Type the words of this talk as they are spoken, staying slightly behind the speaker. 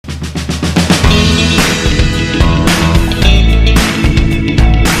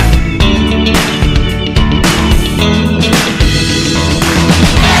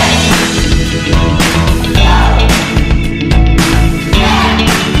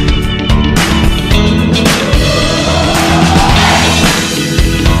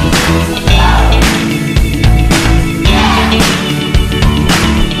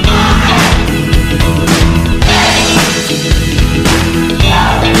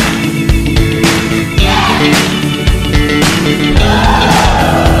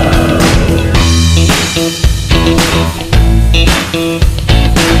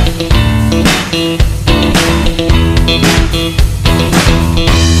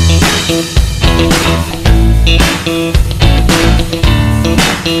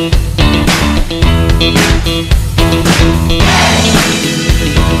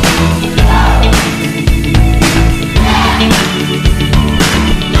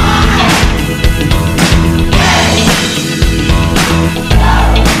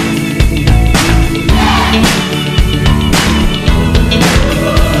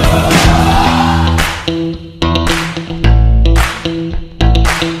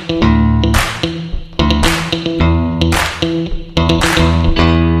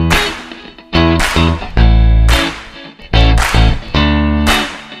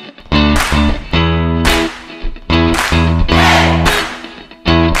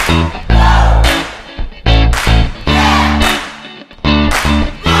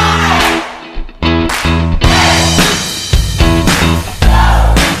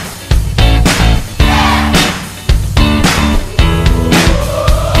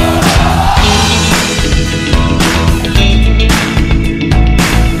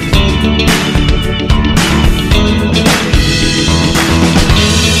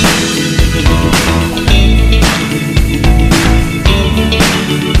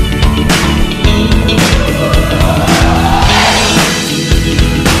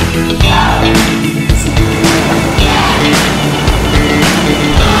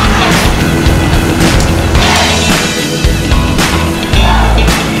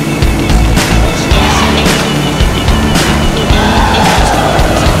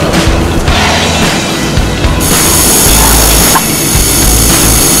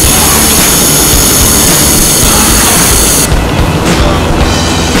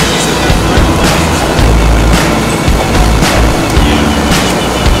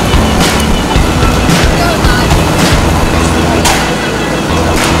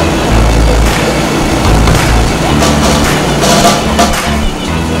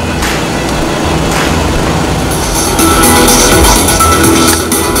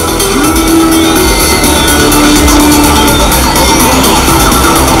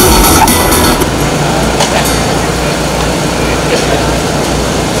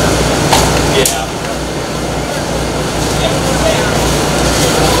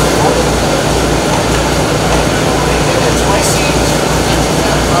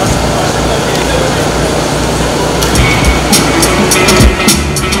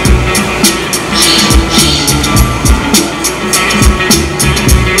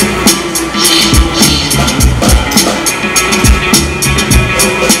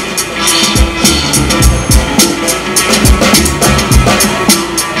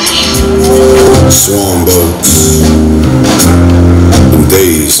Swan boats and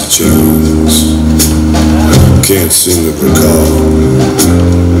daisy chains. Can't seem to recall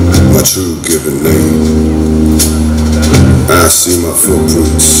my true given name. I see my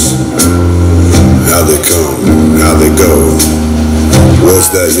footprints, how they come, how they go.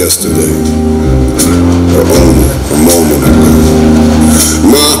 Was that yesterday or only a moment ago?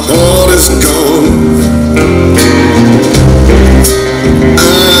 My heart is gone.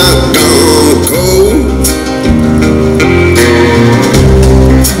 I've gone cold.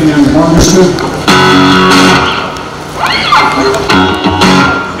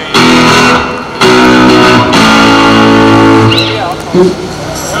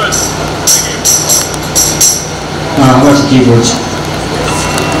 What's the keyboards?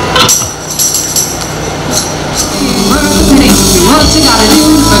 What you gotta do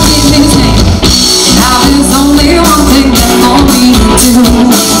to forgive me name? Now there's only one thing that more me to do.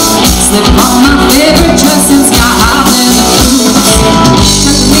 Slip on my favorite dress and sky high leather boots.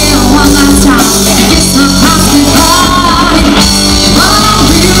 Touch me one last time, kiss my past goodbye. But I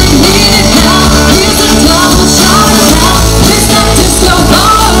really need it now. Here's a double shot of hell. This not disco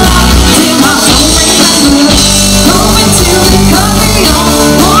ball rock till my soul remember. Going till they cut me off.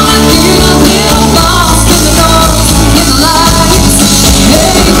 Wanna feel a little lost in the dark, in the lights.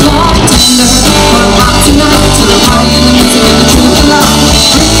 Hey bartender, what a rock tonight till the party and the music and the truth of life.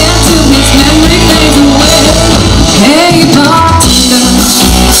 Bring it to his memory fades away. Hey bartender.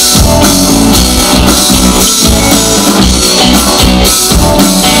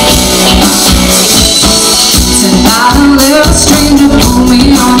 Tonight a little stranger pulled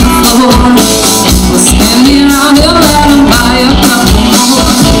me on the floor. Was spinning around and let him buy a couple more.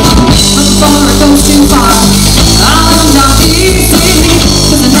 But before it goes too far, I'll let him down easy.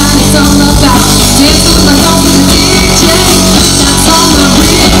 Cause the night is all about dancing with my song with the DJ. That's on the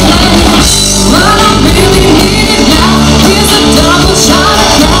replay. What I really need it now. Here's a double shot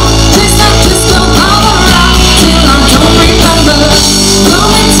of hell. Taste that disco all around till I don't remember.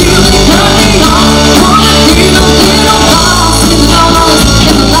 Going till they cut me off. Wanna feel a little lost in the noise,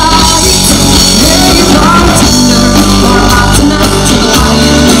 in the lights. Hey bartender, pour a hot tonight till the party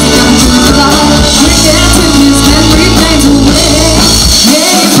and the music and the truth of life. Bring it to his memory fades away.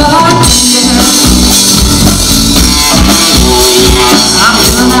 Hey bartender. I'm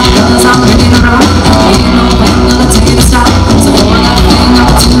feeling that buzz, I'm ready to rock. Ain't no way gonna take it to stop. So pour that thing up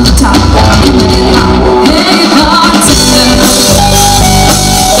to the top. I'm doing it hot. Hey bartender.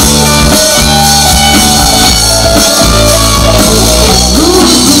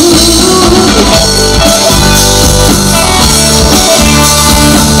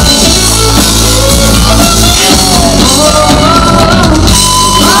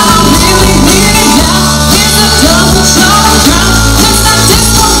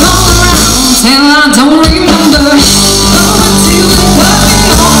 Till I don't remember. Going till they cut me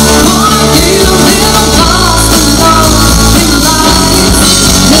off. Wanna feel a little lost in the dark, in the lights.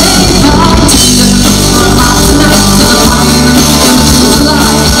 Hey bartender, pour a hot tonight till the party and the music and the truth of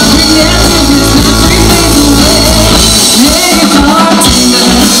life. Bring it to his memory fades away. Hey bartender.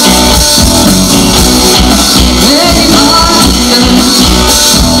 Hey bartender.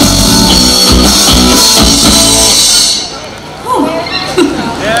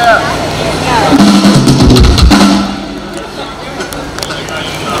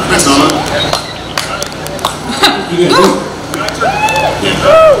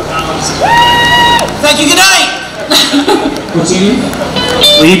 Thank you, good night! What's he need?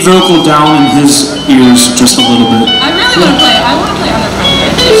 Lead vocal down in his ears just a little bit. I really want to play. I want to play on the front.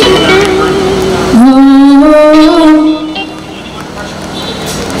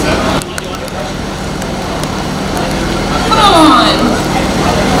 Come on.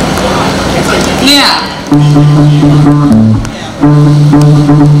 Yeah.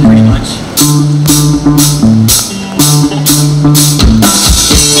 Pretty much.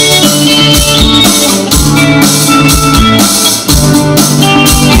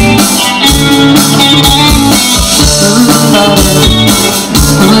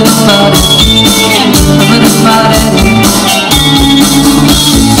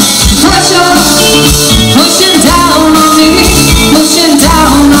 Pushing down on me, pushing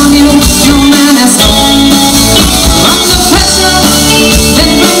down on you. No man has under pressure that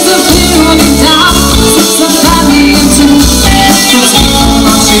brings a feeling down. Since the time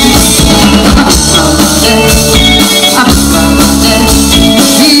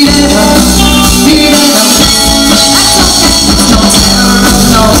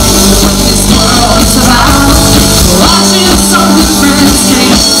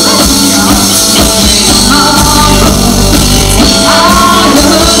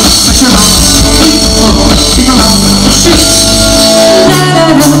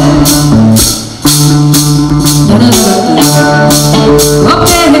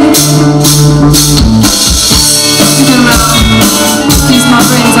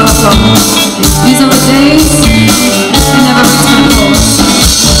things on the floor. These are the days that never reach my goal.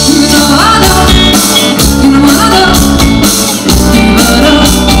 You know I know, you know I know.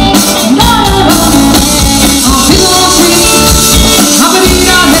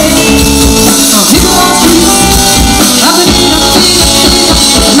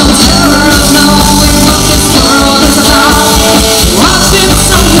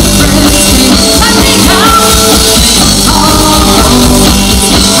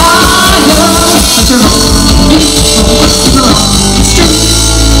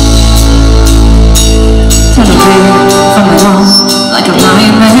 Like a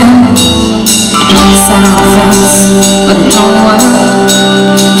lion man, sat on the fence, but don't worry,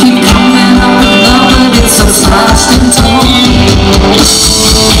 keep coming up with love, but it's so fast and torn.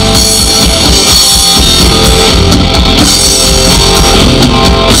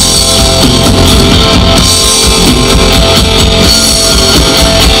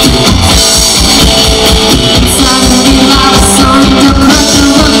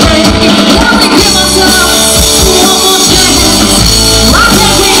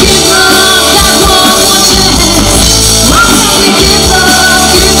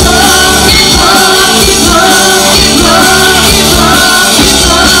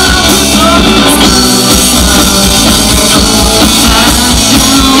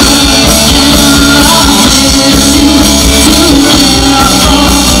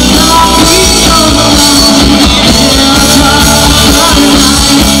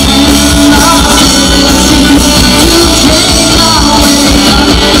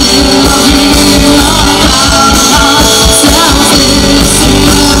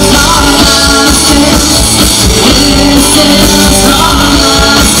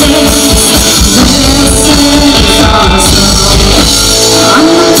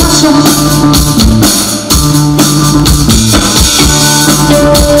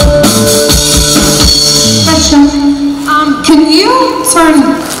 Can you turn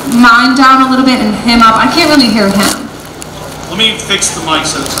mine down a little bit and him up? I can't really hear him. Let me fix the mic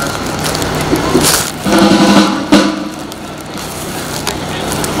so it's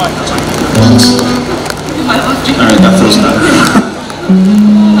Alright, that feels better.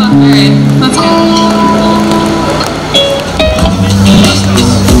 Alright, that's good.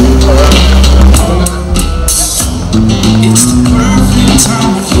 It's the perfect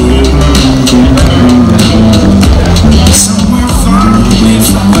time of year. Somewhere far away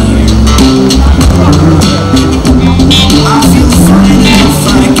from here. I feel fine if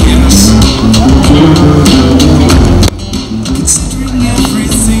I guess. Considering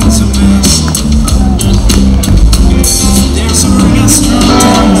everything's a mess. There's a restaurant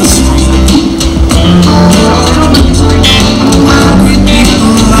down the street where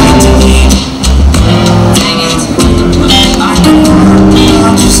people like to eat. I can work, but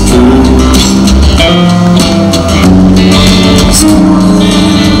I'll just go.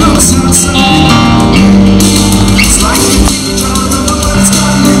 Looks outside. It's like you don't know what it's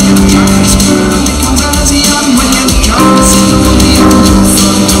done. Your eyes burn, it comes out as young when you're young. Slowly on your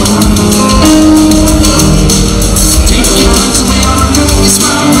front door. Take your eyes away on a look, you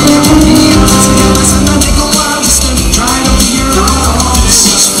smile when you're on the other side. Listen, I take a while just to try to figure out this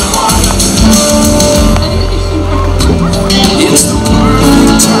system. It's the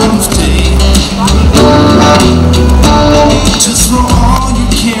perfect time of day to throw all your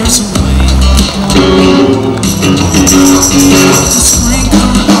cares away. To sprinkle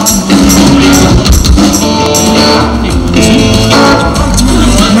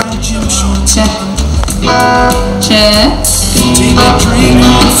on my gym shorts. Check. Take a drink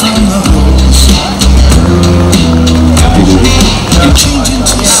from the hose and change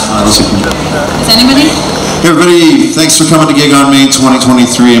into something. Is anybody? Hey everybody, thanks for coming to Gig on Main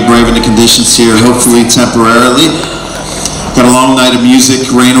 2023 and braving the conditions here, hopefully temporarily. Got a long night of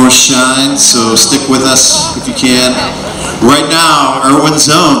music, rain or shine, so stick with us if you can. Right now, Irwin's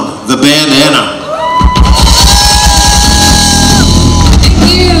own, the bandana. Thank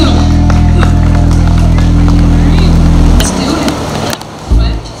you. Let's do it.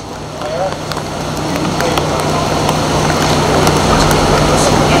 What?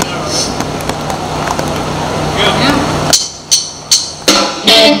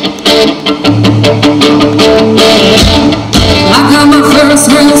 I got my first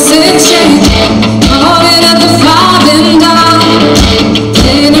real six shake, falling at the five and dime,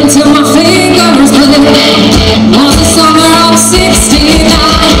 playing until my fingers bled. Was the summer of '69.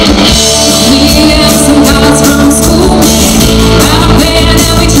 Me and some guys from school had a band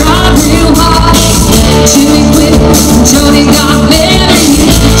and we tried real hard. Jimmy quit, Jody got married.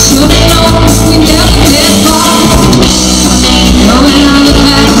 Should've known we never get far. Going out of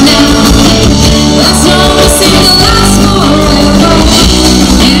the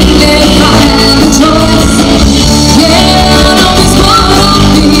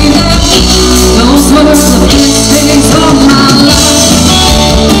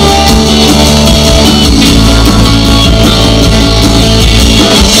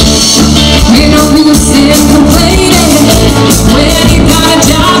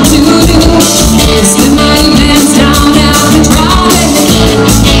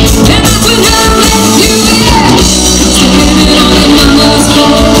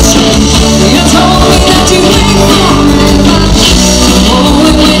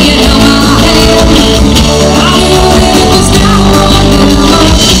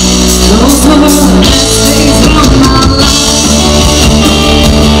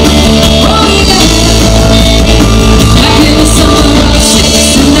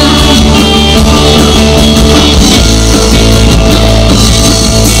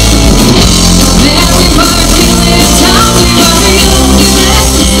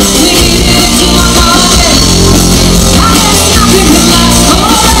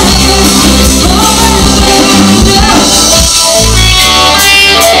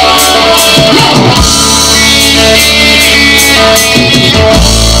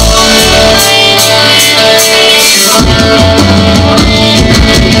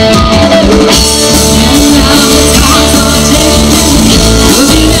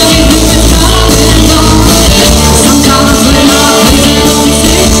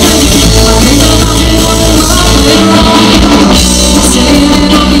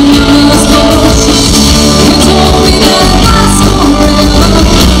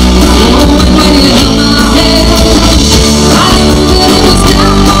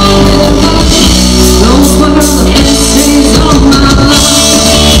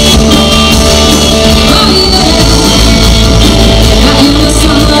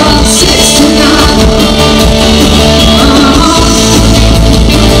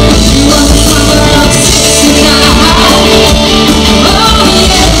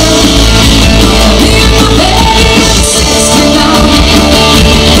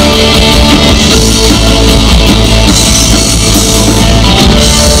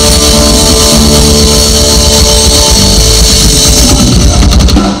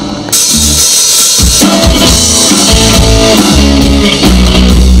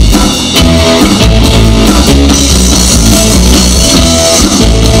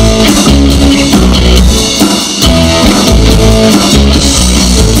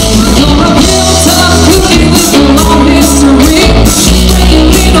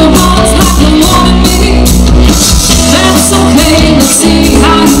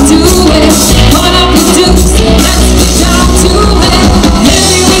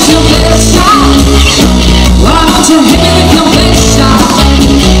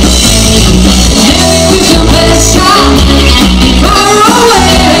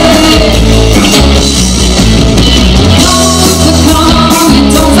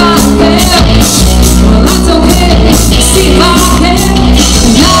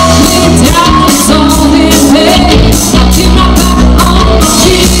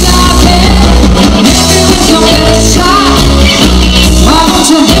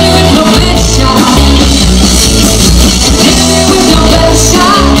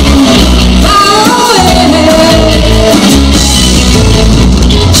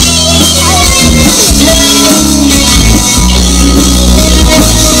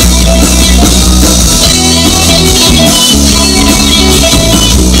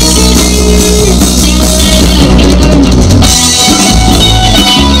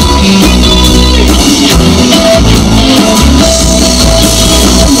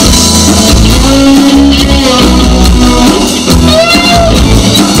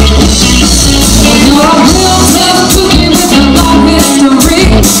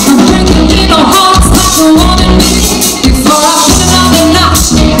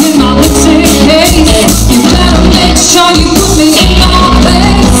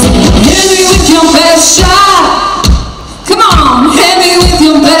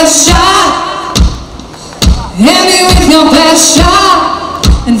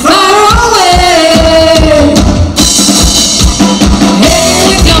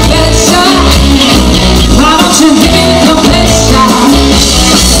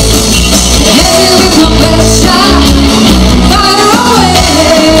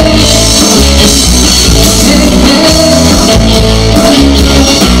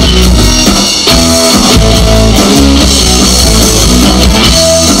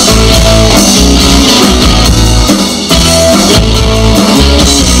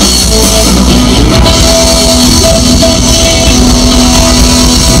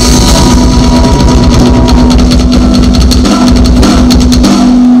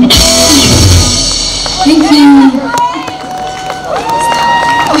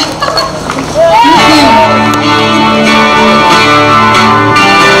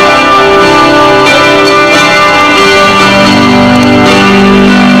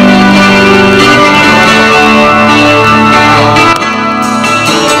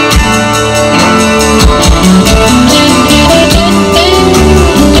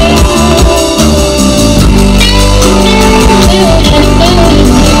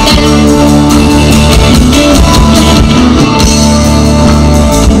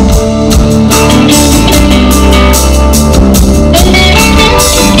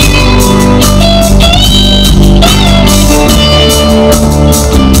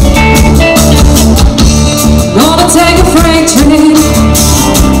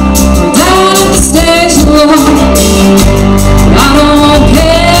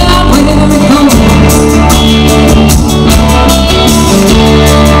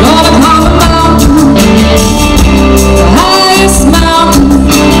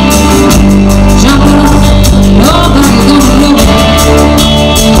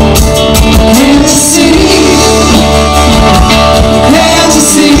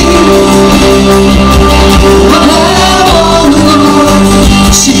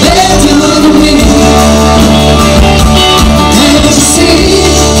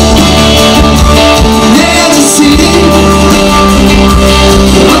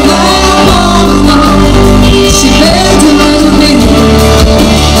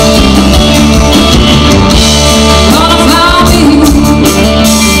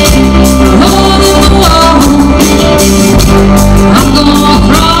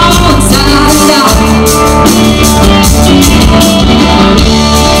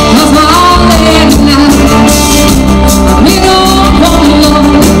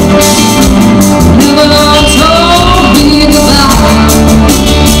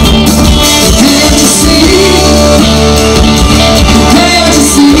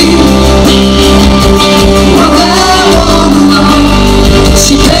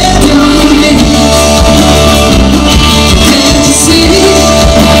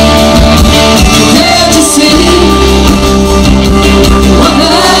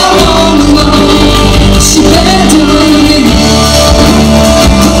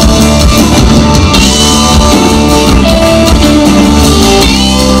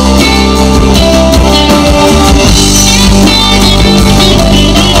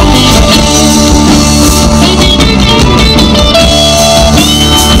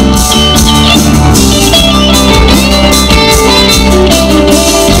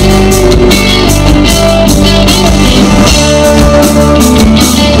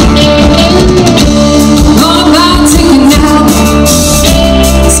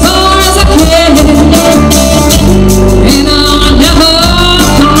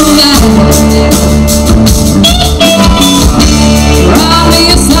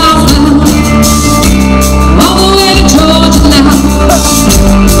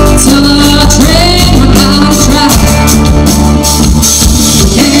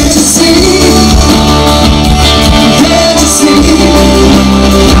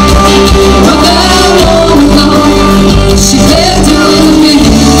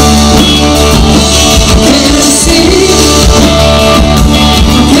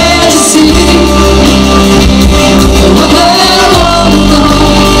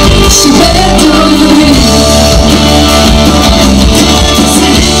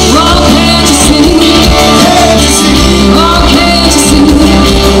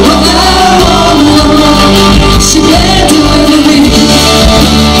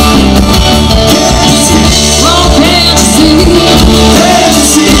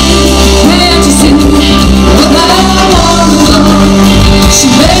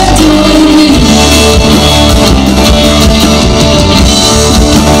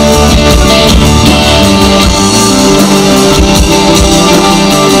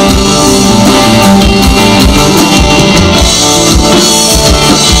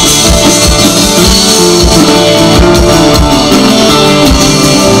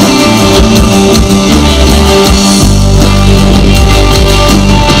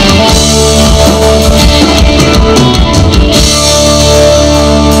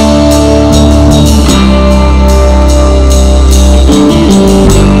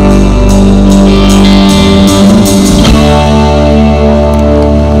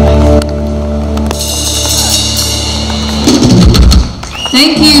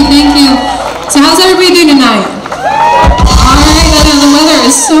Thank you, thank you. So how's everybody doing tonight? Alright, I know the weather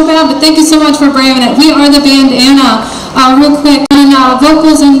is so bad, but thank you so much for braving it. We are the band Anna. Real quick, and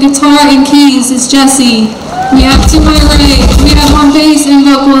vocals and guitar and keys is Jesse. We have to my right, we have on bass and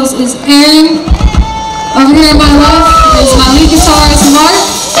vocals is Aaron. Over here on my left is my lead guitarist Mark.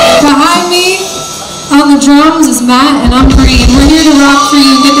 Behind me on the drums is Matt, and I'm Bree. We're here to rock for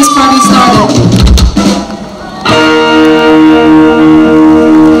you and get this party started.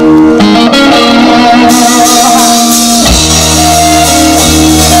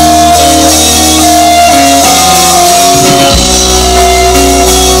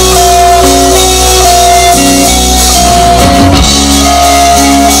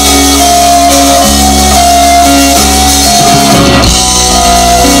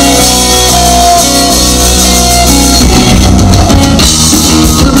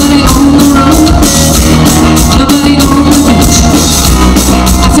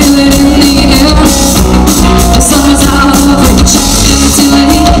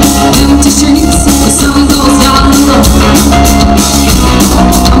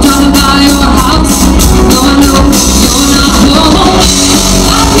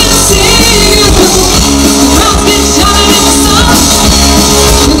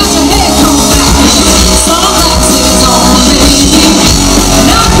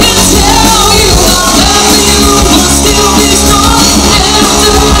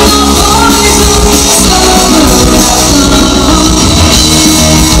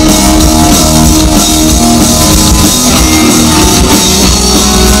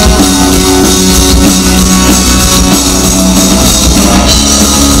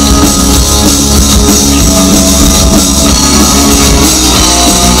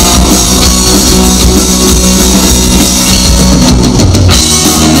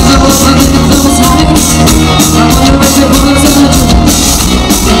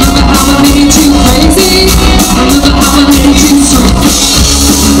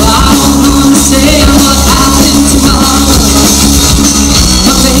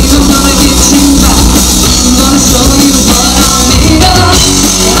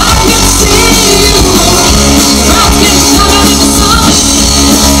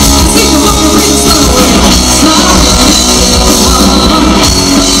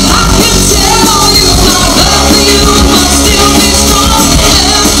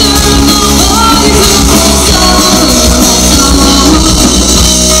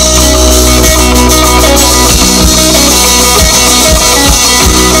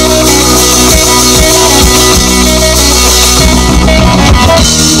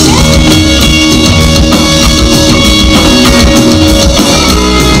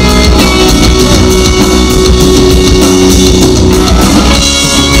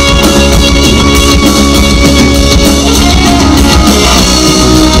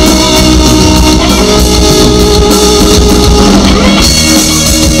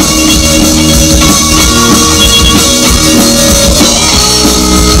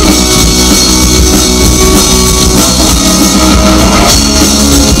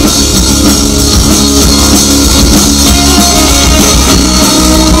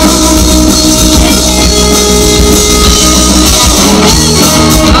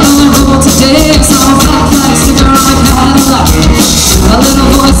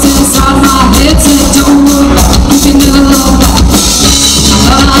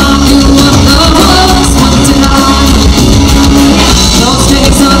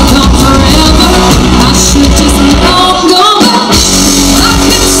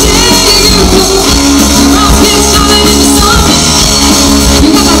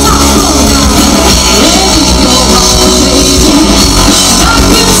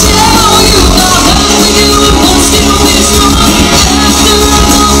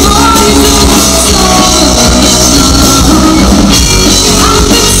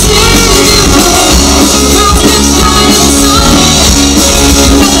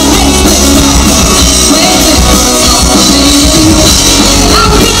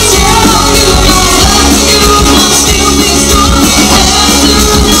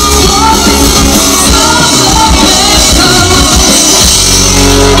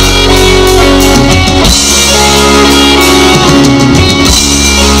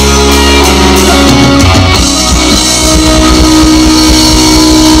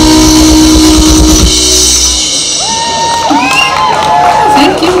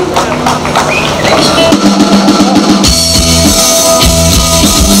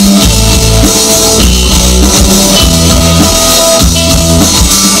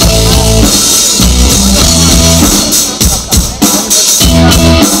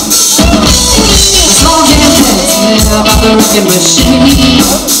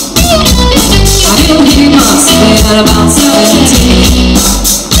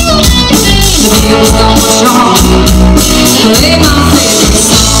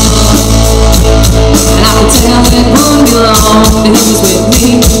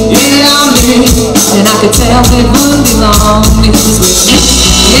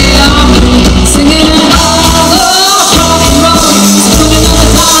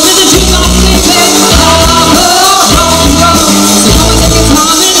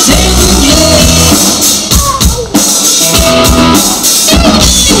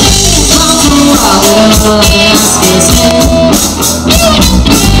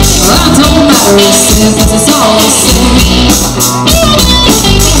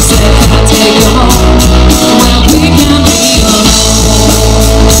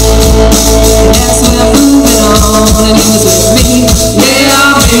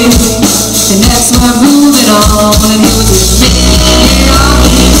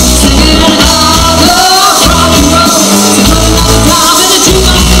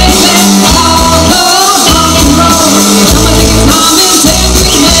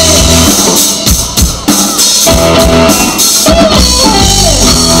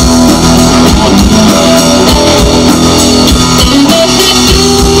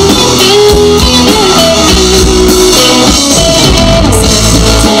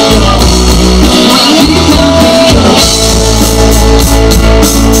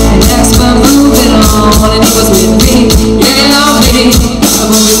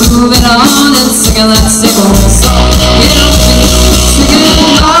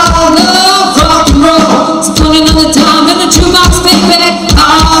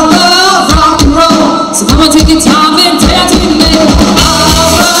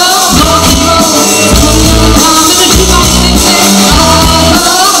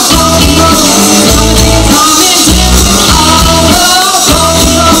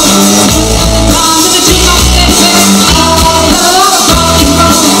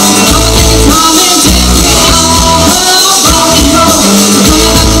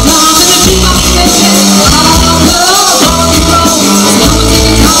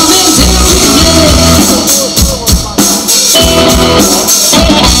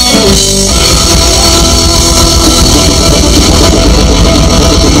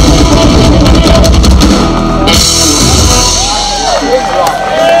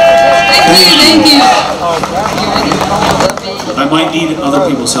 I might need other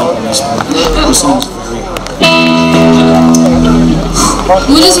people's help on this one. This song's very hard.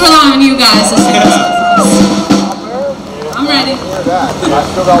 We'll just rely on you guys. I'm ready. I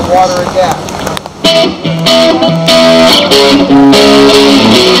still got water and gas.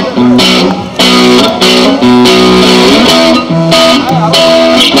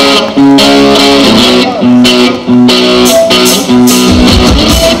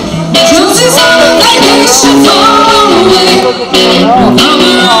 Roses on a vacation far away. Come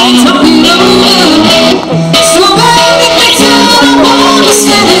around, tell me no way. So baby, fix it, I wanna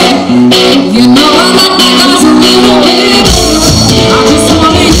stay. You know I'm not like I was a little bit. I just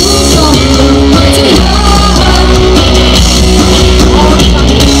wanna use your love tonight.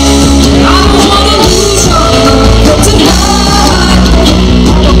 I don't wanna lose your love tonight.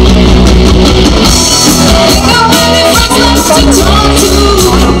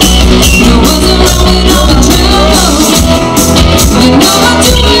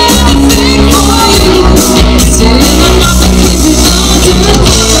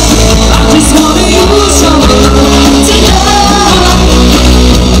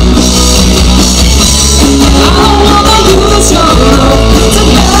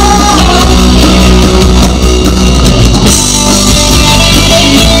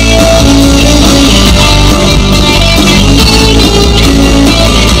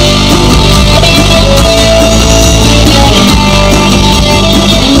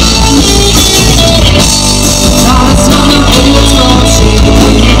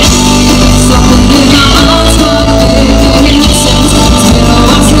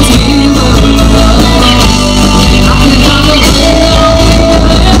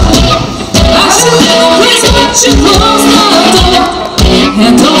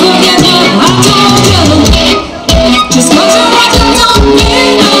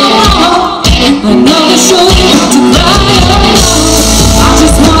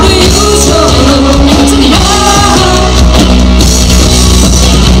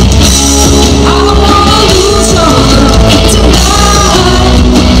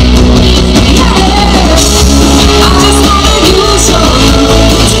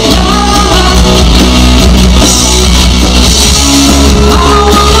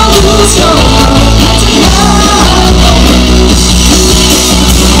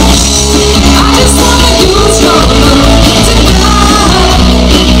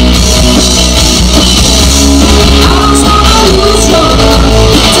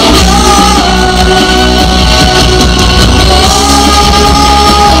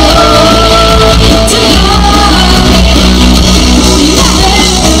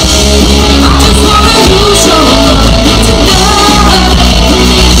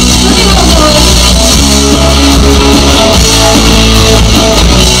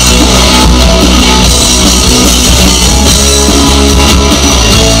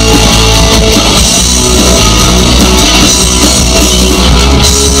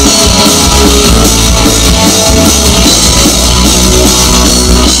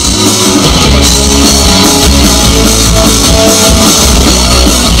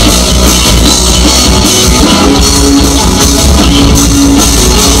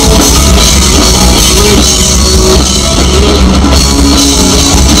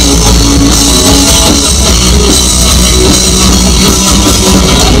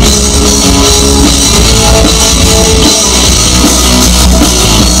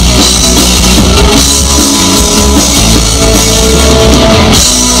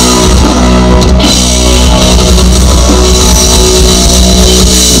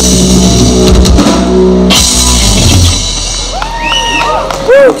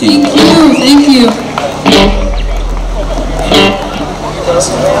 Thank you. Thank you.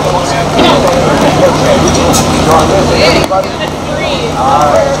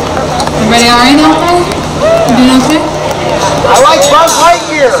 Everybody all right out there? You doing okay? I like Buzz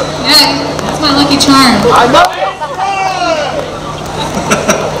Lightyear. Yeah, that's my lucky charm. I know.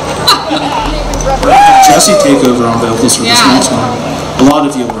 Jesse take over on vocals for this Yeah. next one. A lot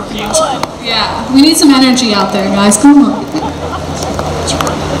of you were music. Yeah, we need some energy out there, guys. Come on. Let's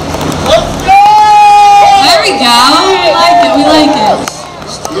go! There we go. We like it. We like it.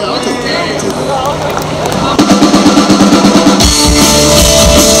 Yeah, I'll take that. I'll take that.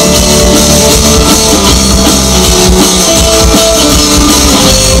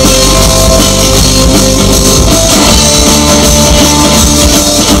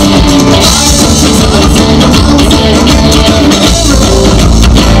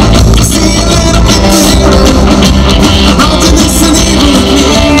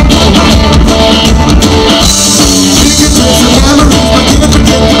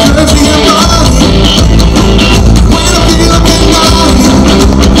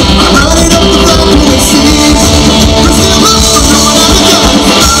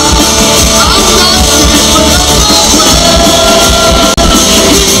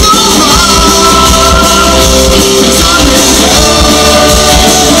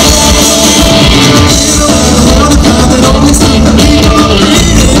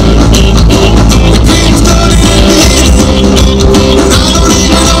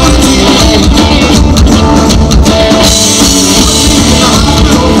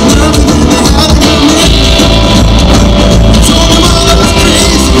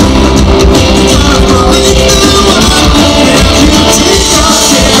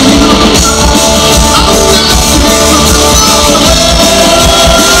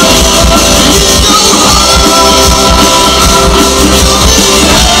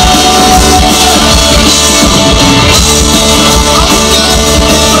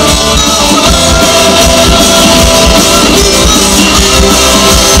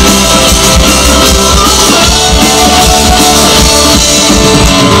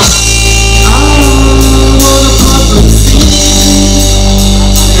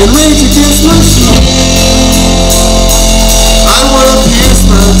 And rage against my soul. I will pierce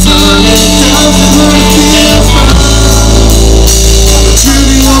my tongue and doesn't hurt, feels fine. The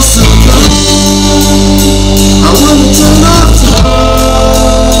truth wants to come. I wanna turn off time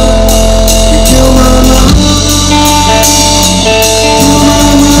and kill my mind. Kill my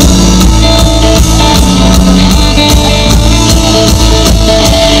mind.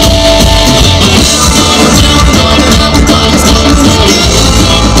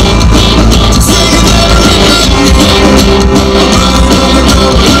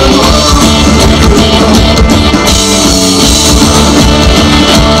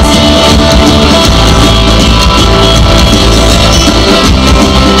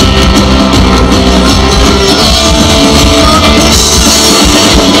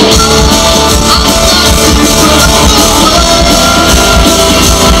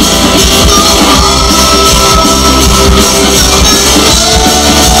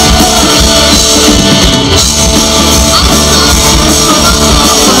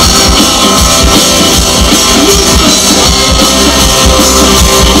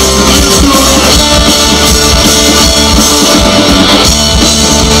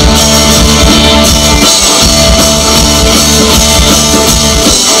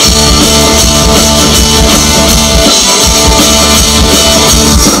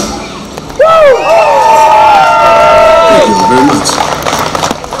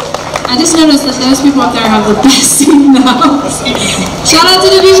 I just noticed that those people up there have the best seat now. Shout out to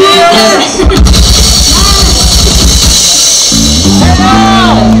the people up there.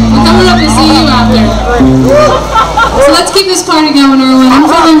 I'm coming up to see you out there. So let's keep this party going, Irwin. I'm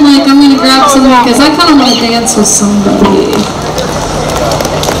feeling like I'm going to grab somebody because I kind of want to dance with somebody.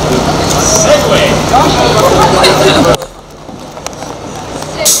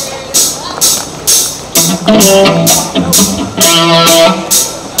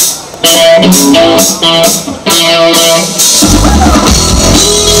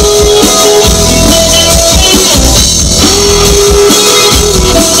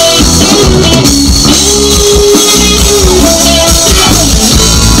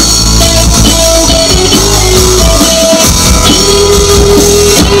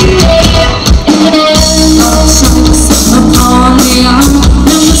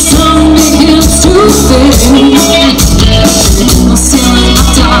 I'm feeling my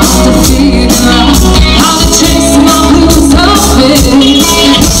time to figure out how to chase my blues away.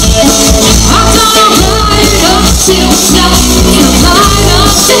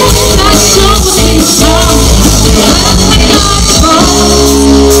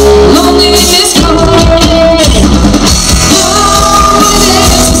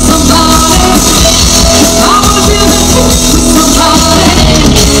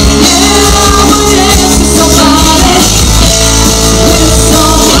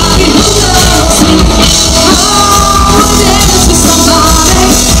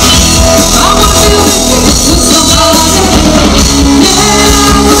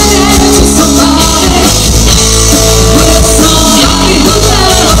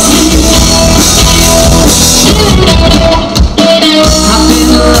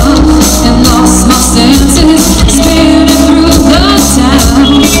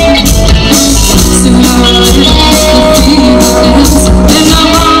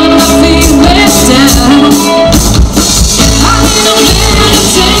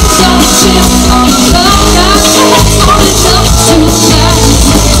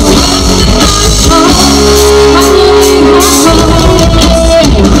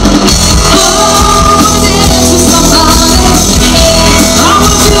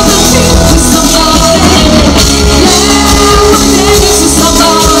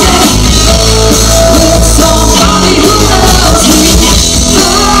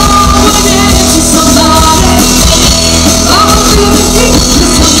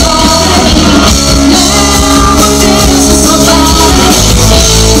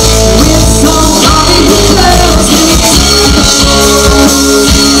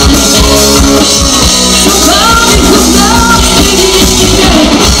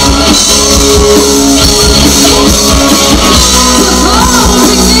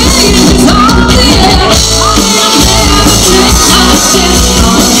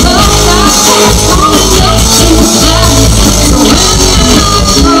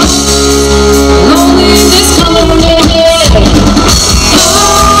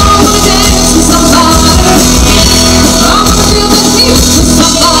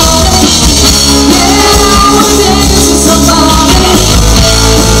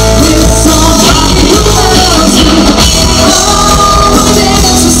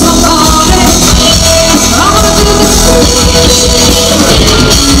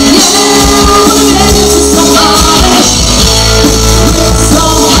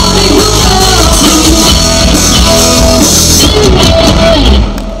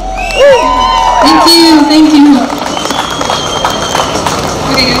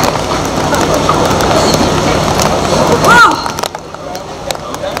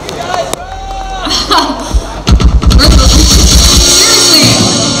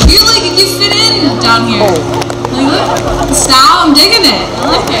 digging it. I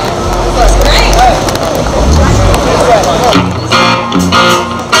like it. That's great.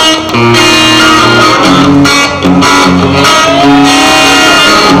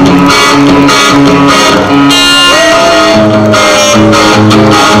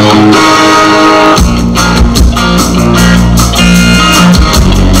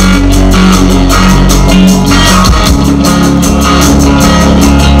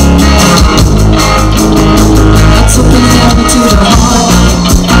 Let's open never to the heart.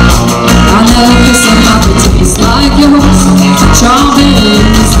 I never kissed a mouth that tastes like yours.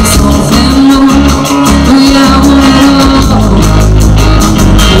 Strawberries and something more. Oh yeah, I want it all.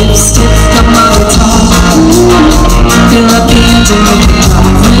 Lipstick on my guitar. Feel like the engine we can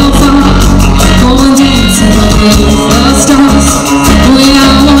drive real far. Go and dance and beneath the stars. Oh yeah,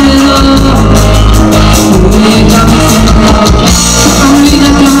 I want it all. Oh yeah, got me feeling love. I wanna be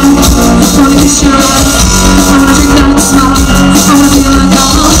that guy. I wanna kiss your eyes. I wanna drink that smile. I wanna feel like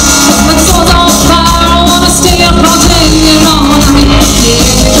I'm my soul's on fire. I wanna stay up all day and all night. Yeah,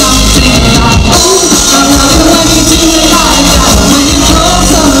 you got me feeling like ooh, I love it when you do it like that. When you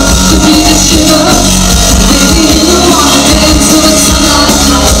close up, give me the shiver. Baby, you wanna dance till the sunlight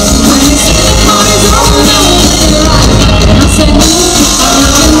comes. When you say the party's over, now we'll make it right back. And I say ooh, I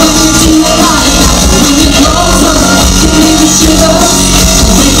love it when you do it like that. When you close up, give me the shiver.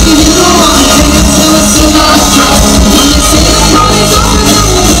 Baby, you wanna dance till the sunlight comes. When you say the party's over, now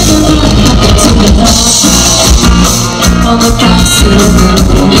we'll make it right back to the dawn. On the backseat of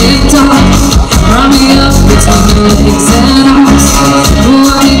the big dog, run me up between your legs and arms.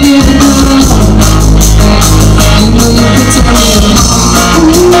 Oh, I ain't getting enough. You know you can tell me apart.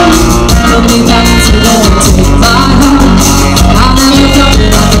 Put me back together, take my heart. I never felt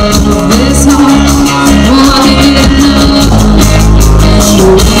it like a love this hard. Oh, I ain't getting enough. Oh,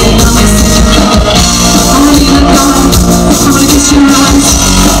 you got me singing love. I wanna be the guy. I wanna kiss your eyes.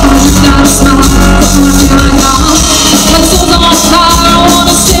 I wanna drink that smile. I wanna feel like I'm my soul's on fire. I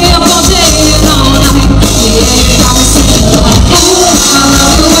wanna stay up all day and all night. Yeah, you got me singing like ooh, I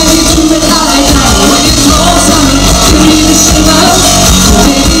love it when you do it like that. When you close up, give me the shiver.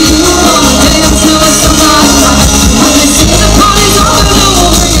 Baby, you wanna dance till the sunlight comes. When they say the party's over, then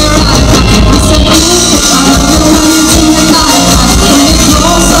we'll bring it right back. And I said ooh, I love it when you do it like that. When you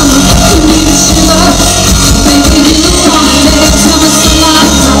close up, give me the shiver. Baby, you wanna dance till the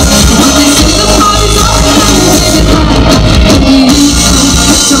sunlight comes. When they say the party's over, then we'll bring it right back. Baby,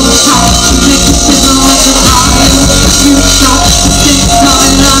 you so hot, you make me shiver like a fire. You stop, stay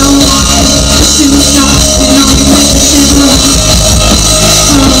darling, I don't want to stop. You know you make me shiver.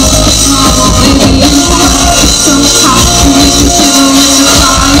 Oh, baby, you so hot, you make me shiver like a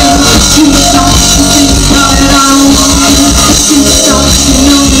fire. You stop, stay darling, I don't want to stop. You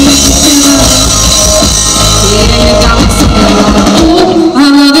know you make me shiver. Yeah, you got me singing like ooh, I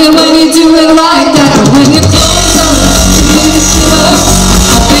love it when you do it like that. When you close up, give me the shiver.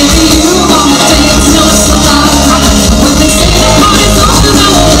 Oh, baby, you wanna dance till the sunlight comes. When they say the party's over, then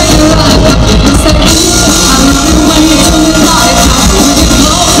we'll bring it right back. And I say ooh, I love it when you do it like that. When you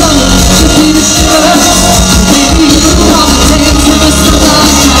close up, give me the shiver. Baby, you wanna dance till the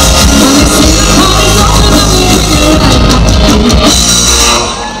sunlight comes. When they say the party's over, then we'll bring it right back.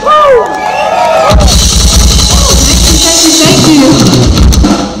 Thank you.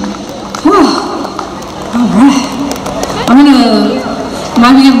 Whew. All right.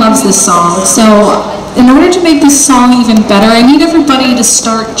 My man loves this song. So in order to make this song even better, I need everybody to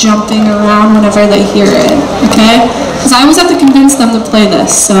start jumping around whenever they hear it, okay? Because I always have to convince them to play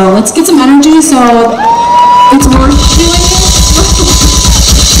this. So let's get some energy so it's worth doing it.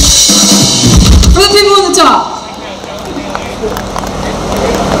 For the people on the top.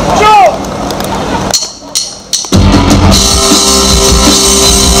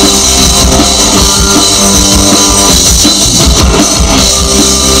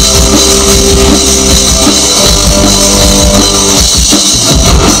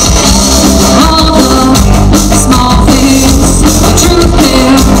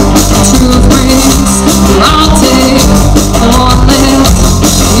 I'll take one lift,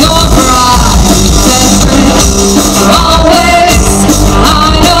 your bride, best friend.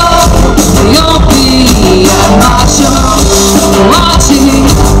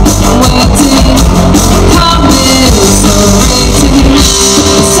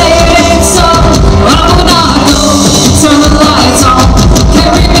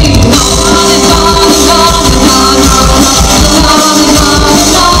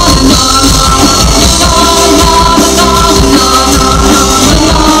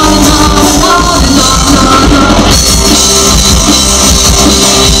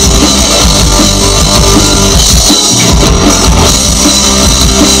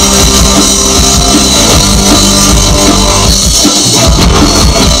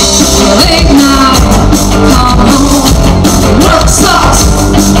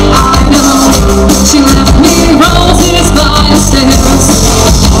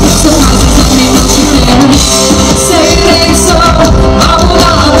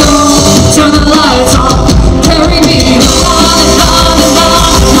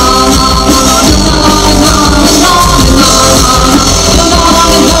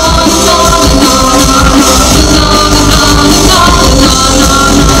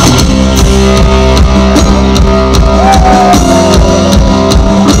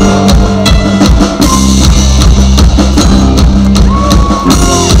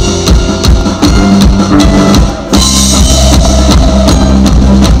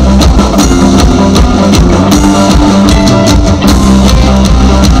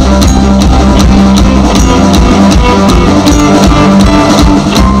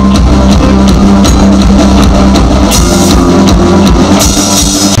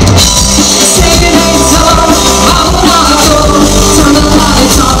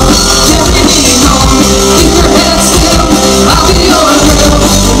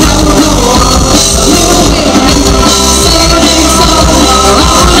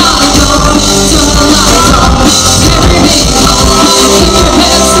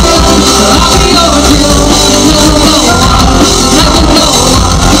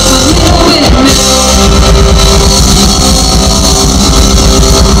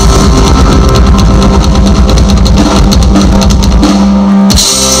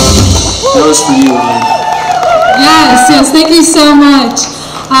 for you, Ryan. Yes, thank you so much.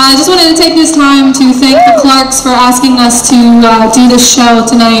 I just wanted to take this time to thank the Clarks for asking us to do this show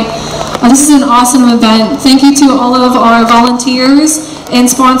tonight. This is an awesome event. Thank you to all of our volunteers and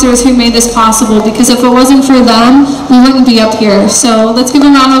sponsors who made this possible, because if it wasn't for them, we wouldn't be up here. So let's give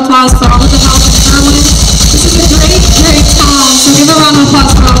a round of applause for all of the help in Irwin. This is a great, great town, so give a round of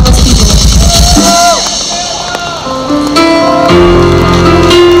applause for all of those people.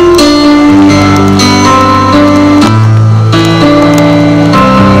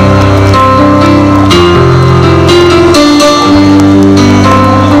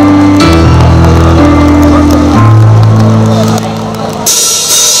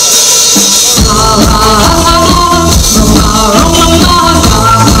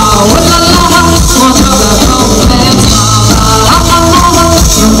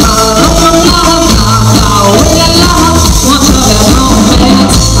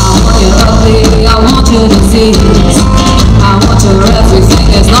 I want your everything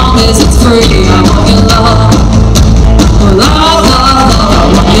as long as it's free. I want your love, love, love, love. I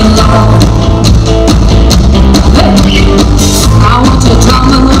want your love. Hey. I want your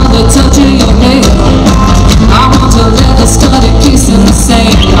drama, the touch of your hair. I want your leather studded piece in the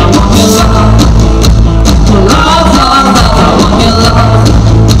sand. I want your love, love, love, love. I want your love.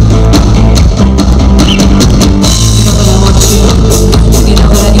 You know that I want you. You know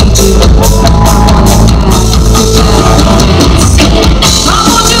that I need you. I want you.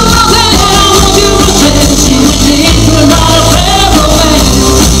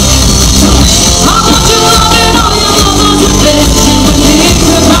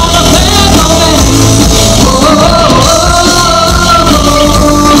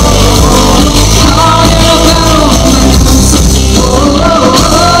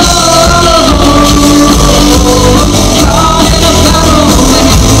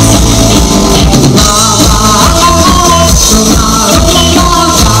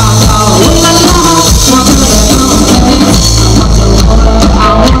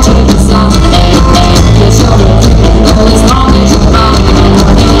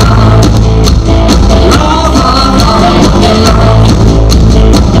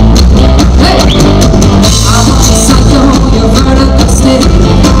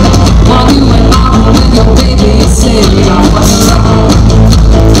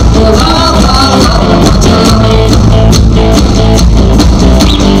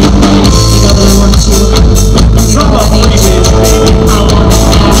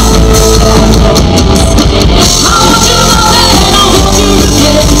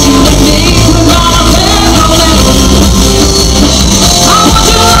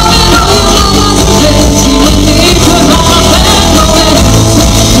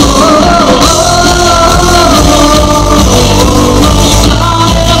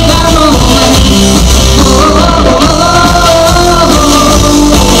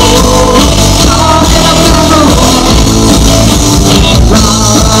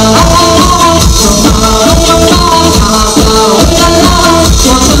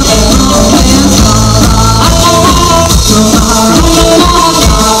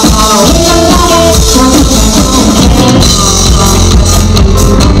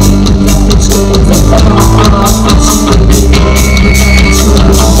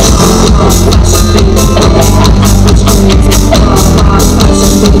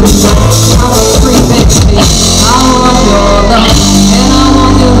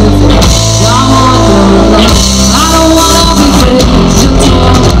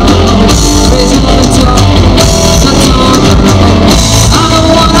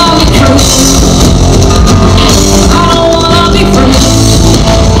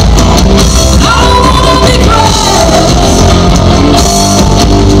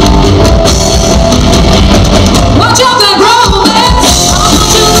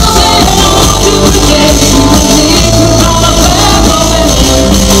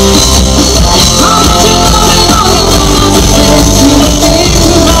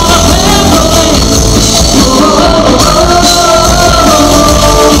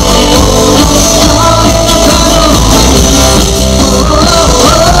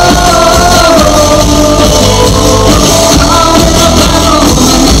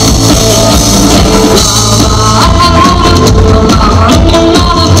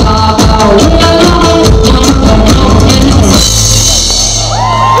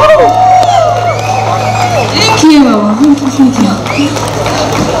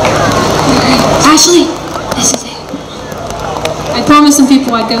 Actually, this is it. I promised some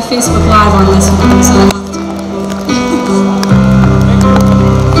people I'd go Facebook Live on this one, so I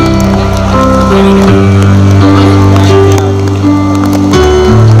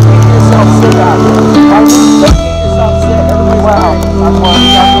wanted to.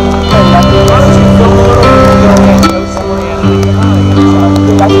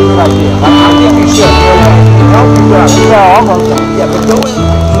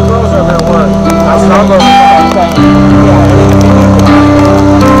 I'll go with what I'm saying. Yeah,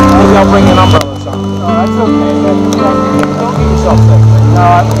 maybe I'll bring an umbrella or something. No, that's okay. Don't get yourself sick.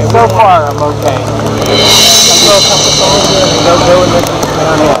 No, so far I'm okay. I throw a couple phones in and go do it.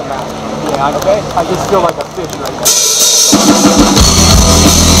 Yeah, okay. I just feel like a fish right now.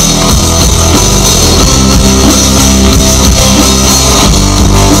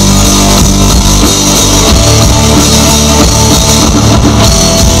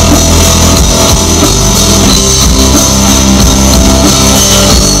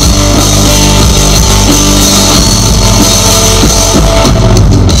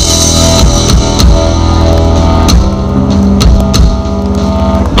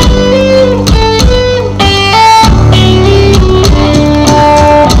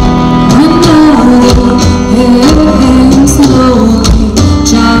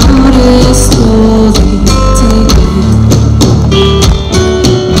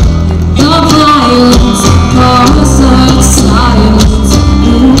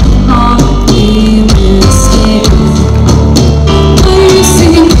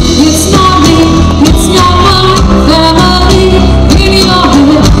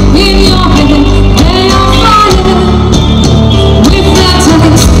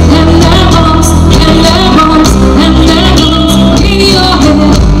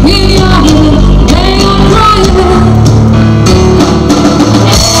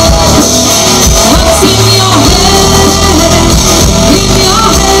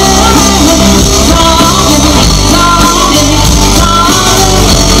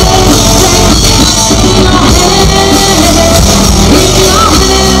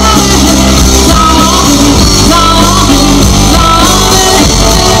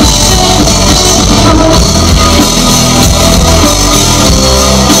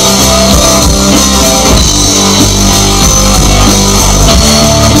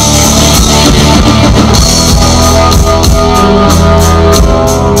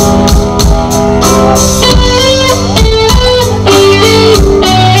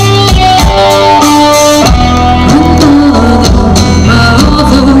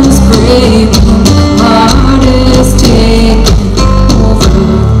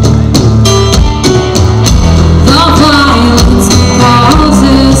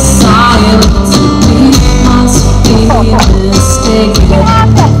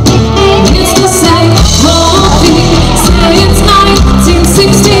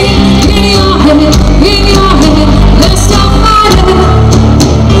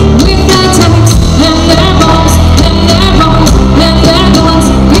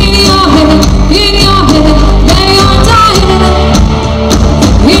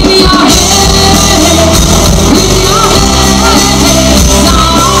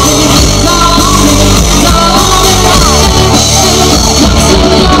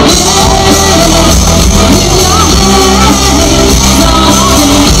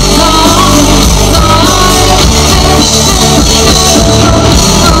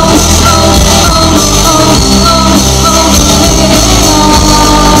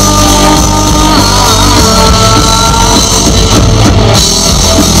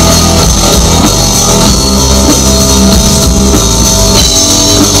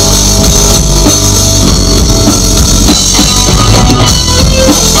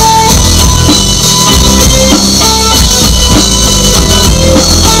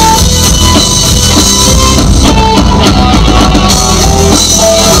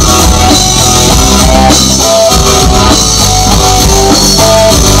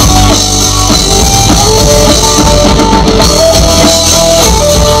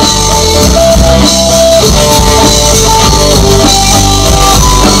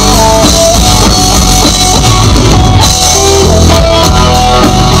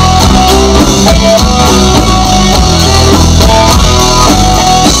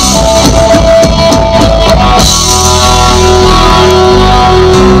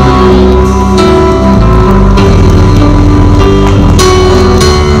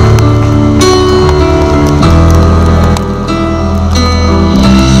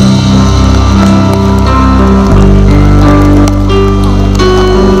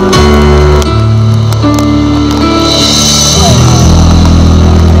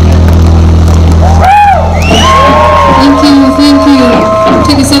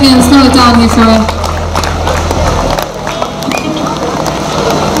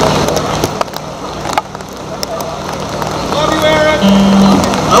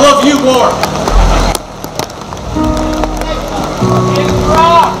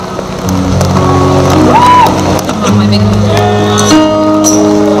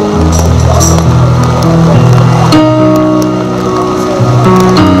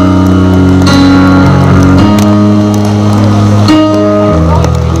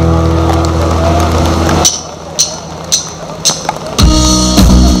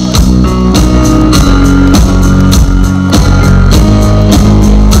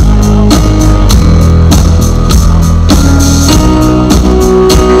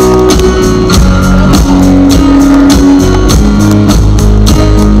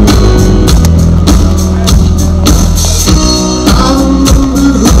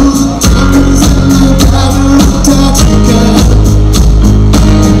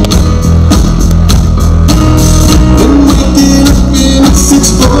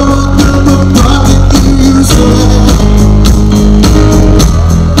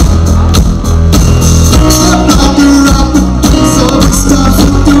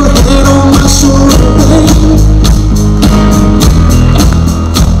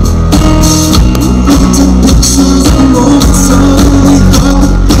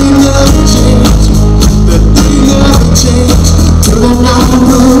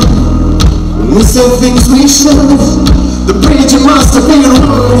 We said things we should. The bridge must have been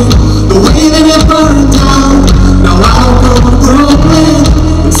ruined. The way that it burned down. Now I don't know Brooklyn.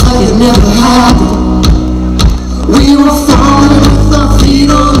 It's like it never happened. We were falling with our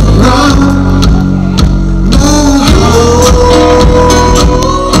feet on the ground. Now,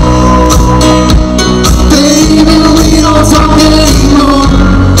 baby, we don't talk anymore.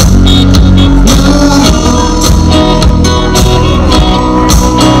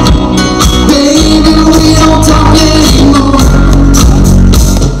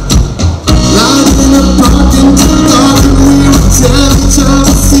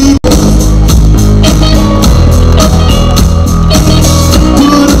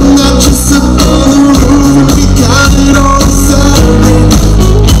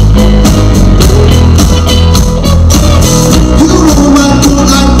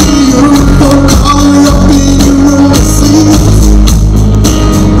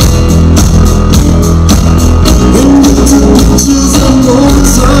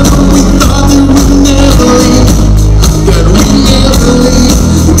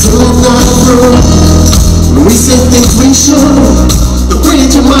 We said things we should. The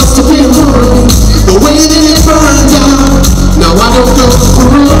bridge must have been ruined. The way that it burned down. Now I don't go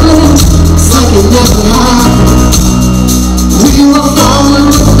Brooklyn. It's like it never happened. We were falling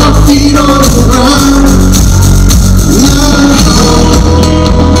with our feet on the ground.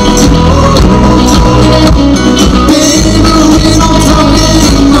 Baby, we don't talk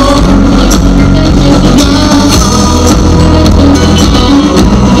anymore.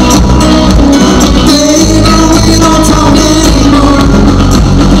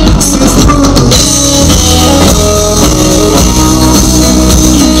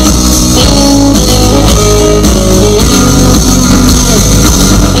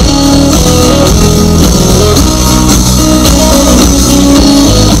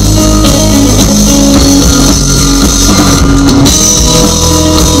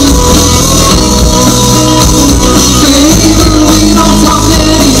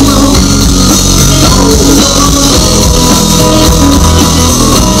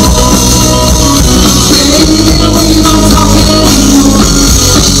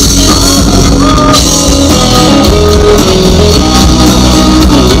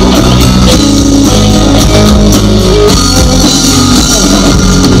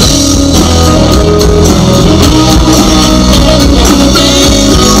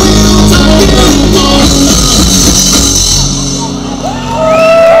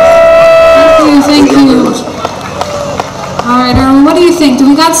 Alright, Irwin, what do you think? Do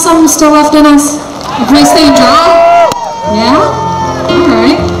we got some still left in us? If we stay dry? Yeah?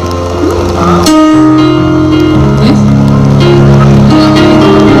 Alright. Okay.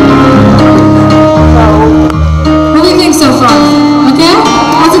 What do you think so far? Okay?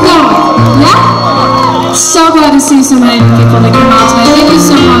 How's it going? Yeah? So glad to see so many people that came out tonight. Thank you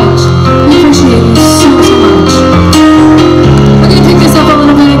so much. We appreciate you so much. We're going to pick this up a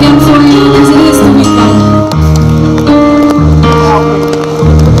little bit again for you because it is the weekend.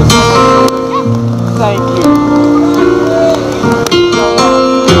 Thank you.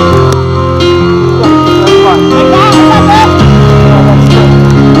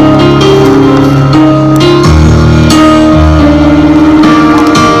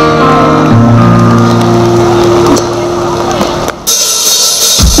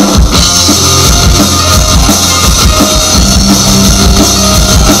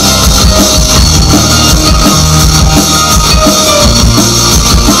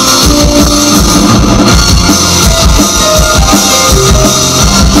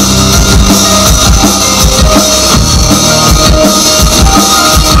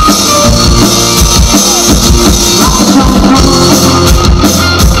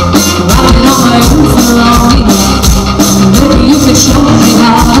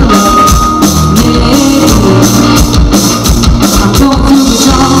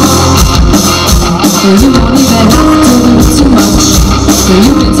 You won't even have to do too much. So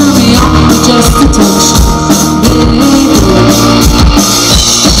you can turn me on with just a touch. Baby,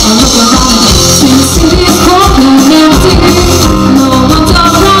 I look around and see it's cold and empty. No one's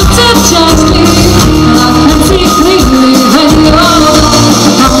around to judge me. I can see clearly when you're gone.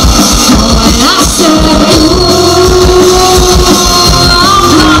 So when I say, ooh,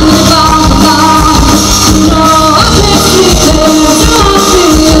 I'm running about the bar. No, I can't sleep there. Do I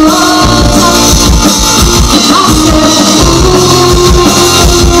feel all the time?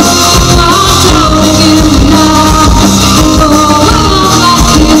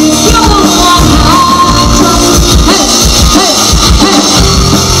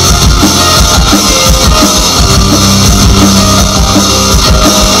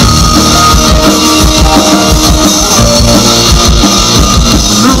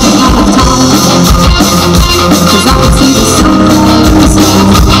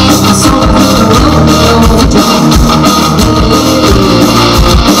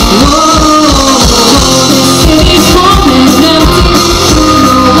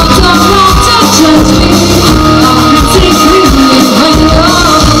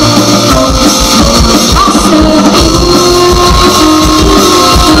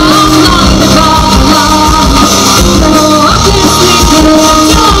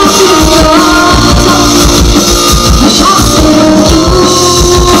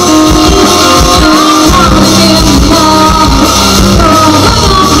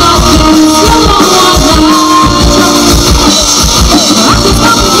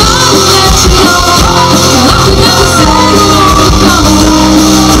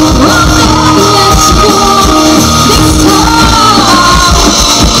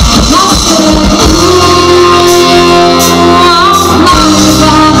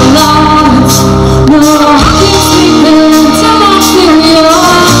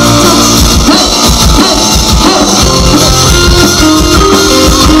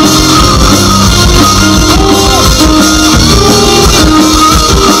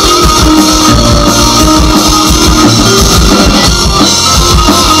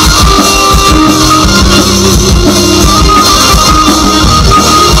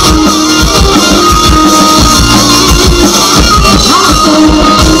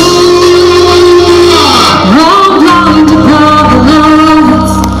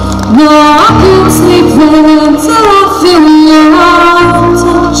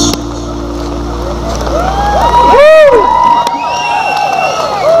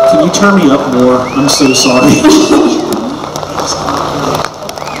 turn me up more? I'm so sorry.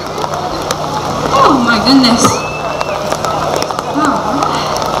 Oh my goodness. Wow.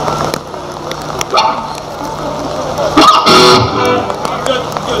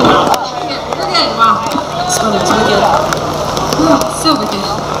 We're good. Wow. This weather's wicked. Oh, so wicked.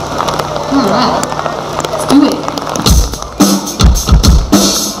 Alright. Let's do it.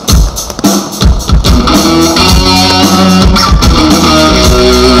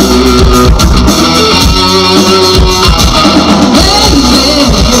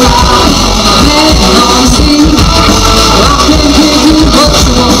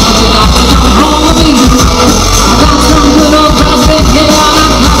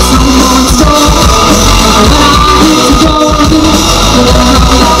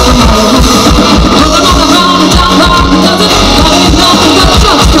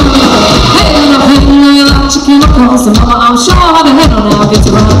 So mama, I'm sure how the hell now gets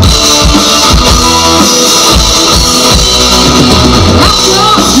around. I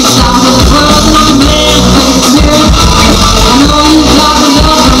know you got the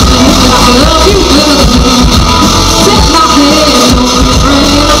love from me, but I love you better than me. Set my head over your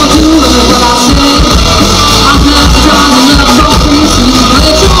brain, I'ma do what I say. I'm not trying to love so crazy, but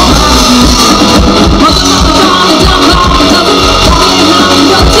it's your body. Mother, trying to jump off the double, I ain't having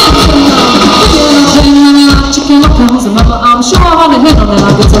your attention now. Chicken up close, and mama, I'm sure how the hell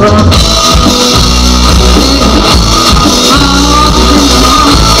now gets around.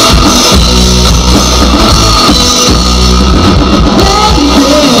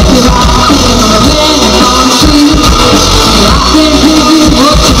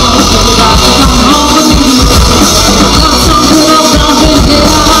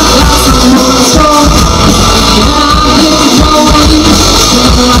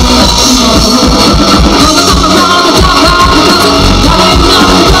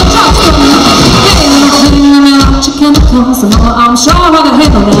 So mama, I'm sure how the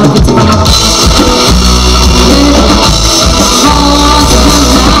hell now gets around.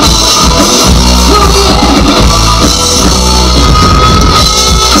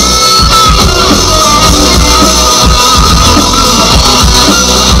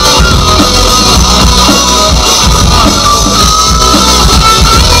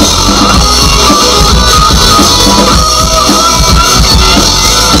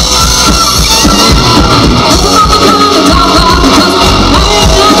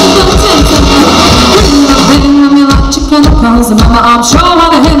 So mama, I'm sure how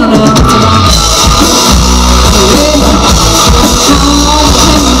the hell now gets around.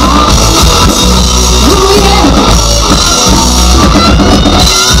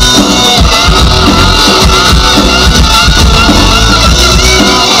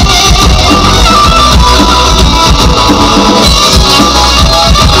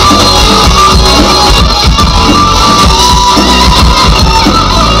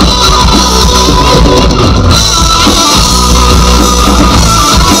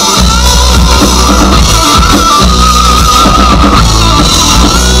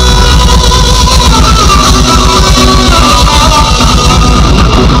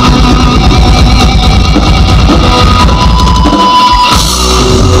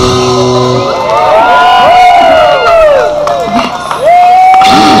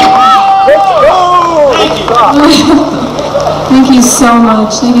 Thank you so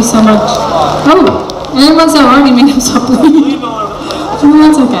much. Thank you so much. Oh, everyone's already made himself bleed. Oh,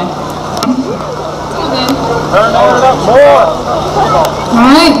 that's okay.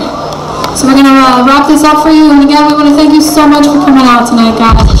 Alright. So we're going to wrap this up for you. And again, we want to thank you so much for coming out tonight,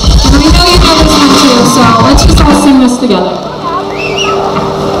 guys. And we know you know this one too, so let's just all sing this together.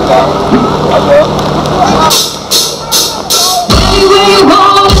 Anywhere you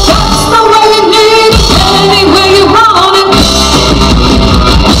want it, that's the way you need it. Anywhere you want it.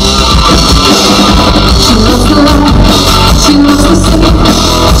 She loves the love, she loves the singing,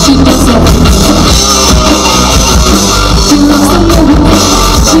 she does everything. She loves the living,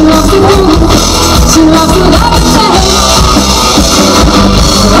 she loves the groove, she loves the love and say.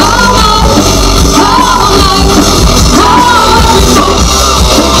 All night, all night, all every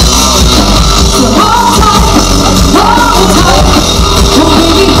night.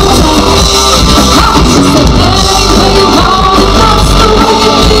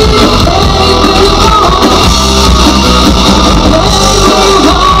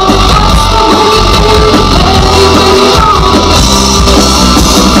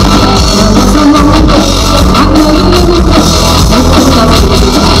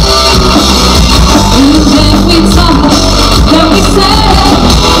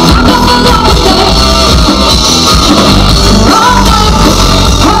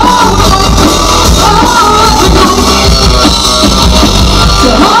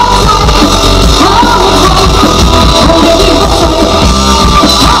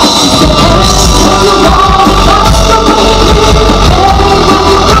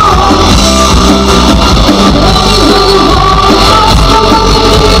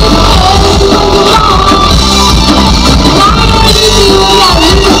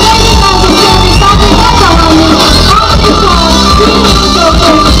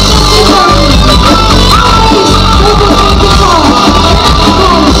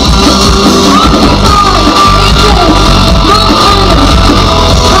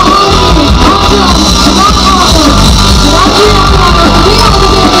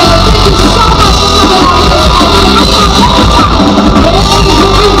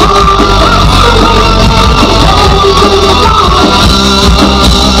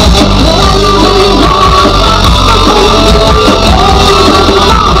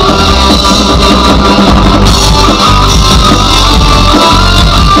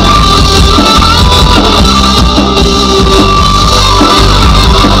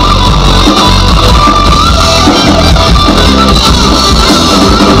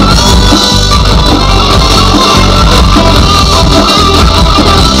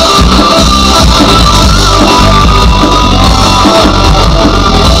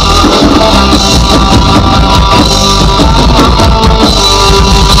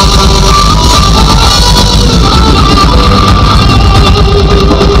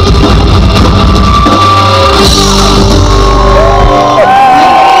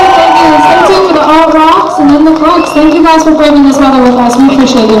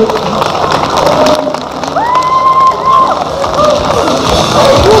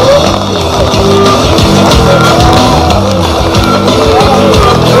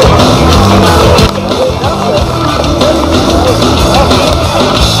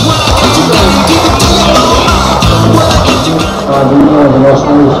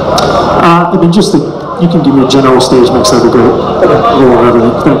 mean, just you can give me a general stage mix, that'd be great. A little of everything.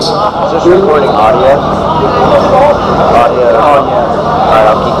 Thanks. Is this recording audio? Audio? Oh, yeah. Alright,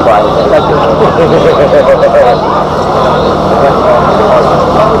 I'll keep quiet.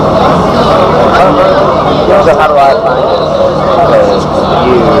 So how do I find this?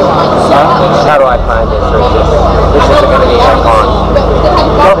 Because how do I find this? Or this isn't going to be on?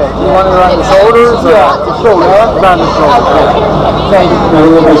 Okay, you want it around the shoulders? Yeah, the shoulder. Around the shoulders. Thank you.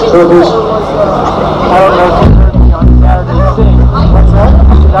 Any of those purples? I don't know if you heard me on Saturday sing. What's that?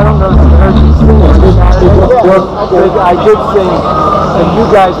 I don't know if you heard me sing on Saturday. I did sing, and you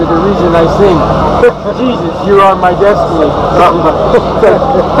guys are the reason I sing. Jesus, you are my destiny.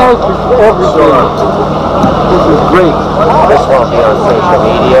 Thank you for everything. This is great. This won't be on social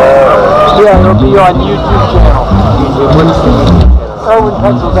media? Or? Yeah, it'll be on YouTube channel. YouTube? What's the YouTube channel? Irwin,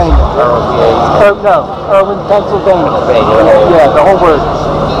 Pennsylvania. No, Irwin, Pennsylvania. Yeah, the whole word.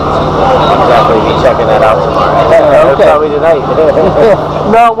 Exactly, be checking that out tomorrow. Okay. Probably tonight.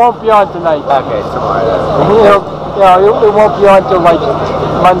 No, it won't be on tonight. Okay, tomorrow. It won't be on till like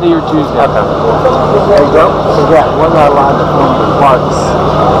Monday or Tuesday. Okay. There you go. So yeah, we're not allowed to film the parts.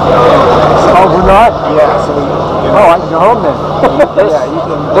 Oh, we're not? Yeah. So I can go home then. Yeah, you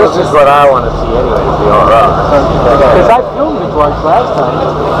can. This is what I want to see anyway, to be all right. Because I filmed the parts last time.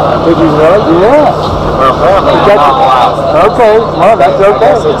 Did you really? Yeah. Okay, well that's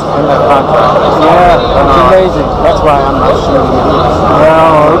okay. It's in the contract. Yeah, that's amazing. That's why I'm not shooting it.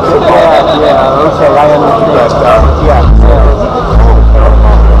 No, okay, yeah, okay, I understand. Yeah, you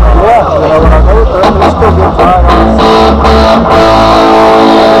know what I mean? It's still good fun.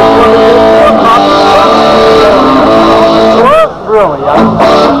 Really,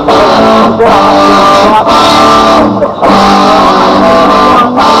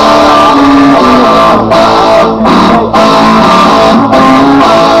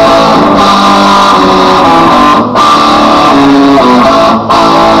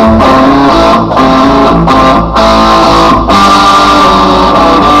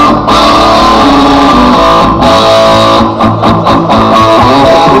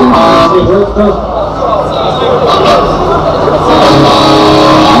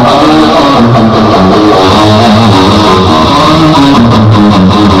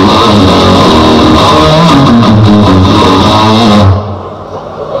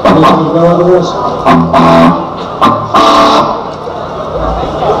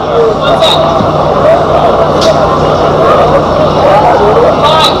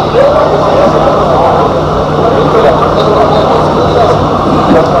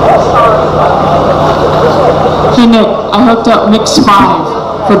 Hey Nick, I hooked up mix 5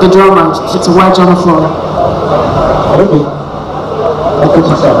 for the drummer. It's a wedge on the floor. Okay. I'll put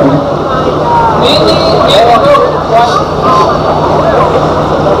this up, man.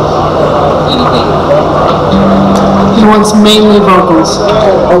 He wants mainly vocals.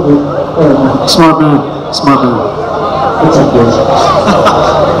 Okay. Smart man. Smart man. It's up there.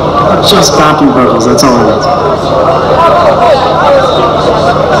 Just backing vocals, that's all it is.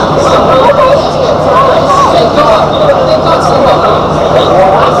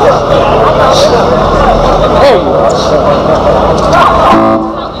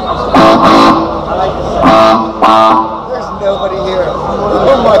 there's nobody here.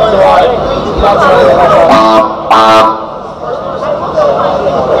 Oh my God.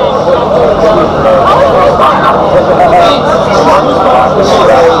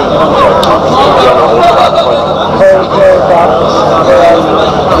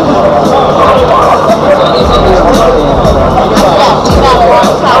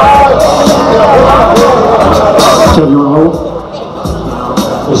 Kev, you want to hold?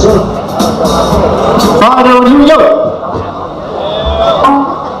 Yes, sir. All right, everyone, here we go.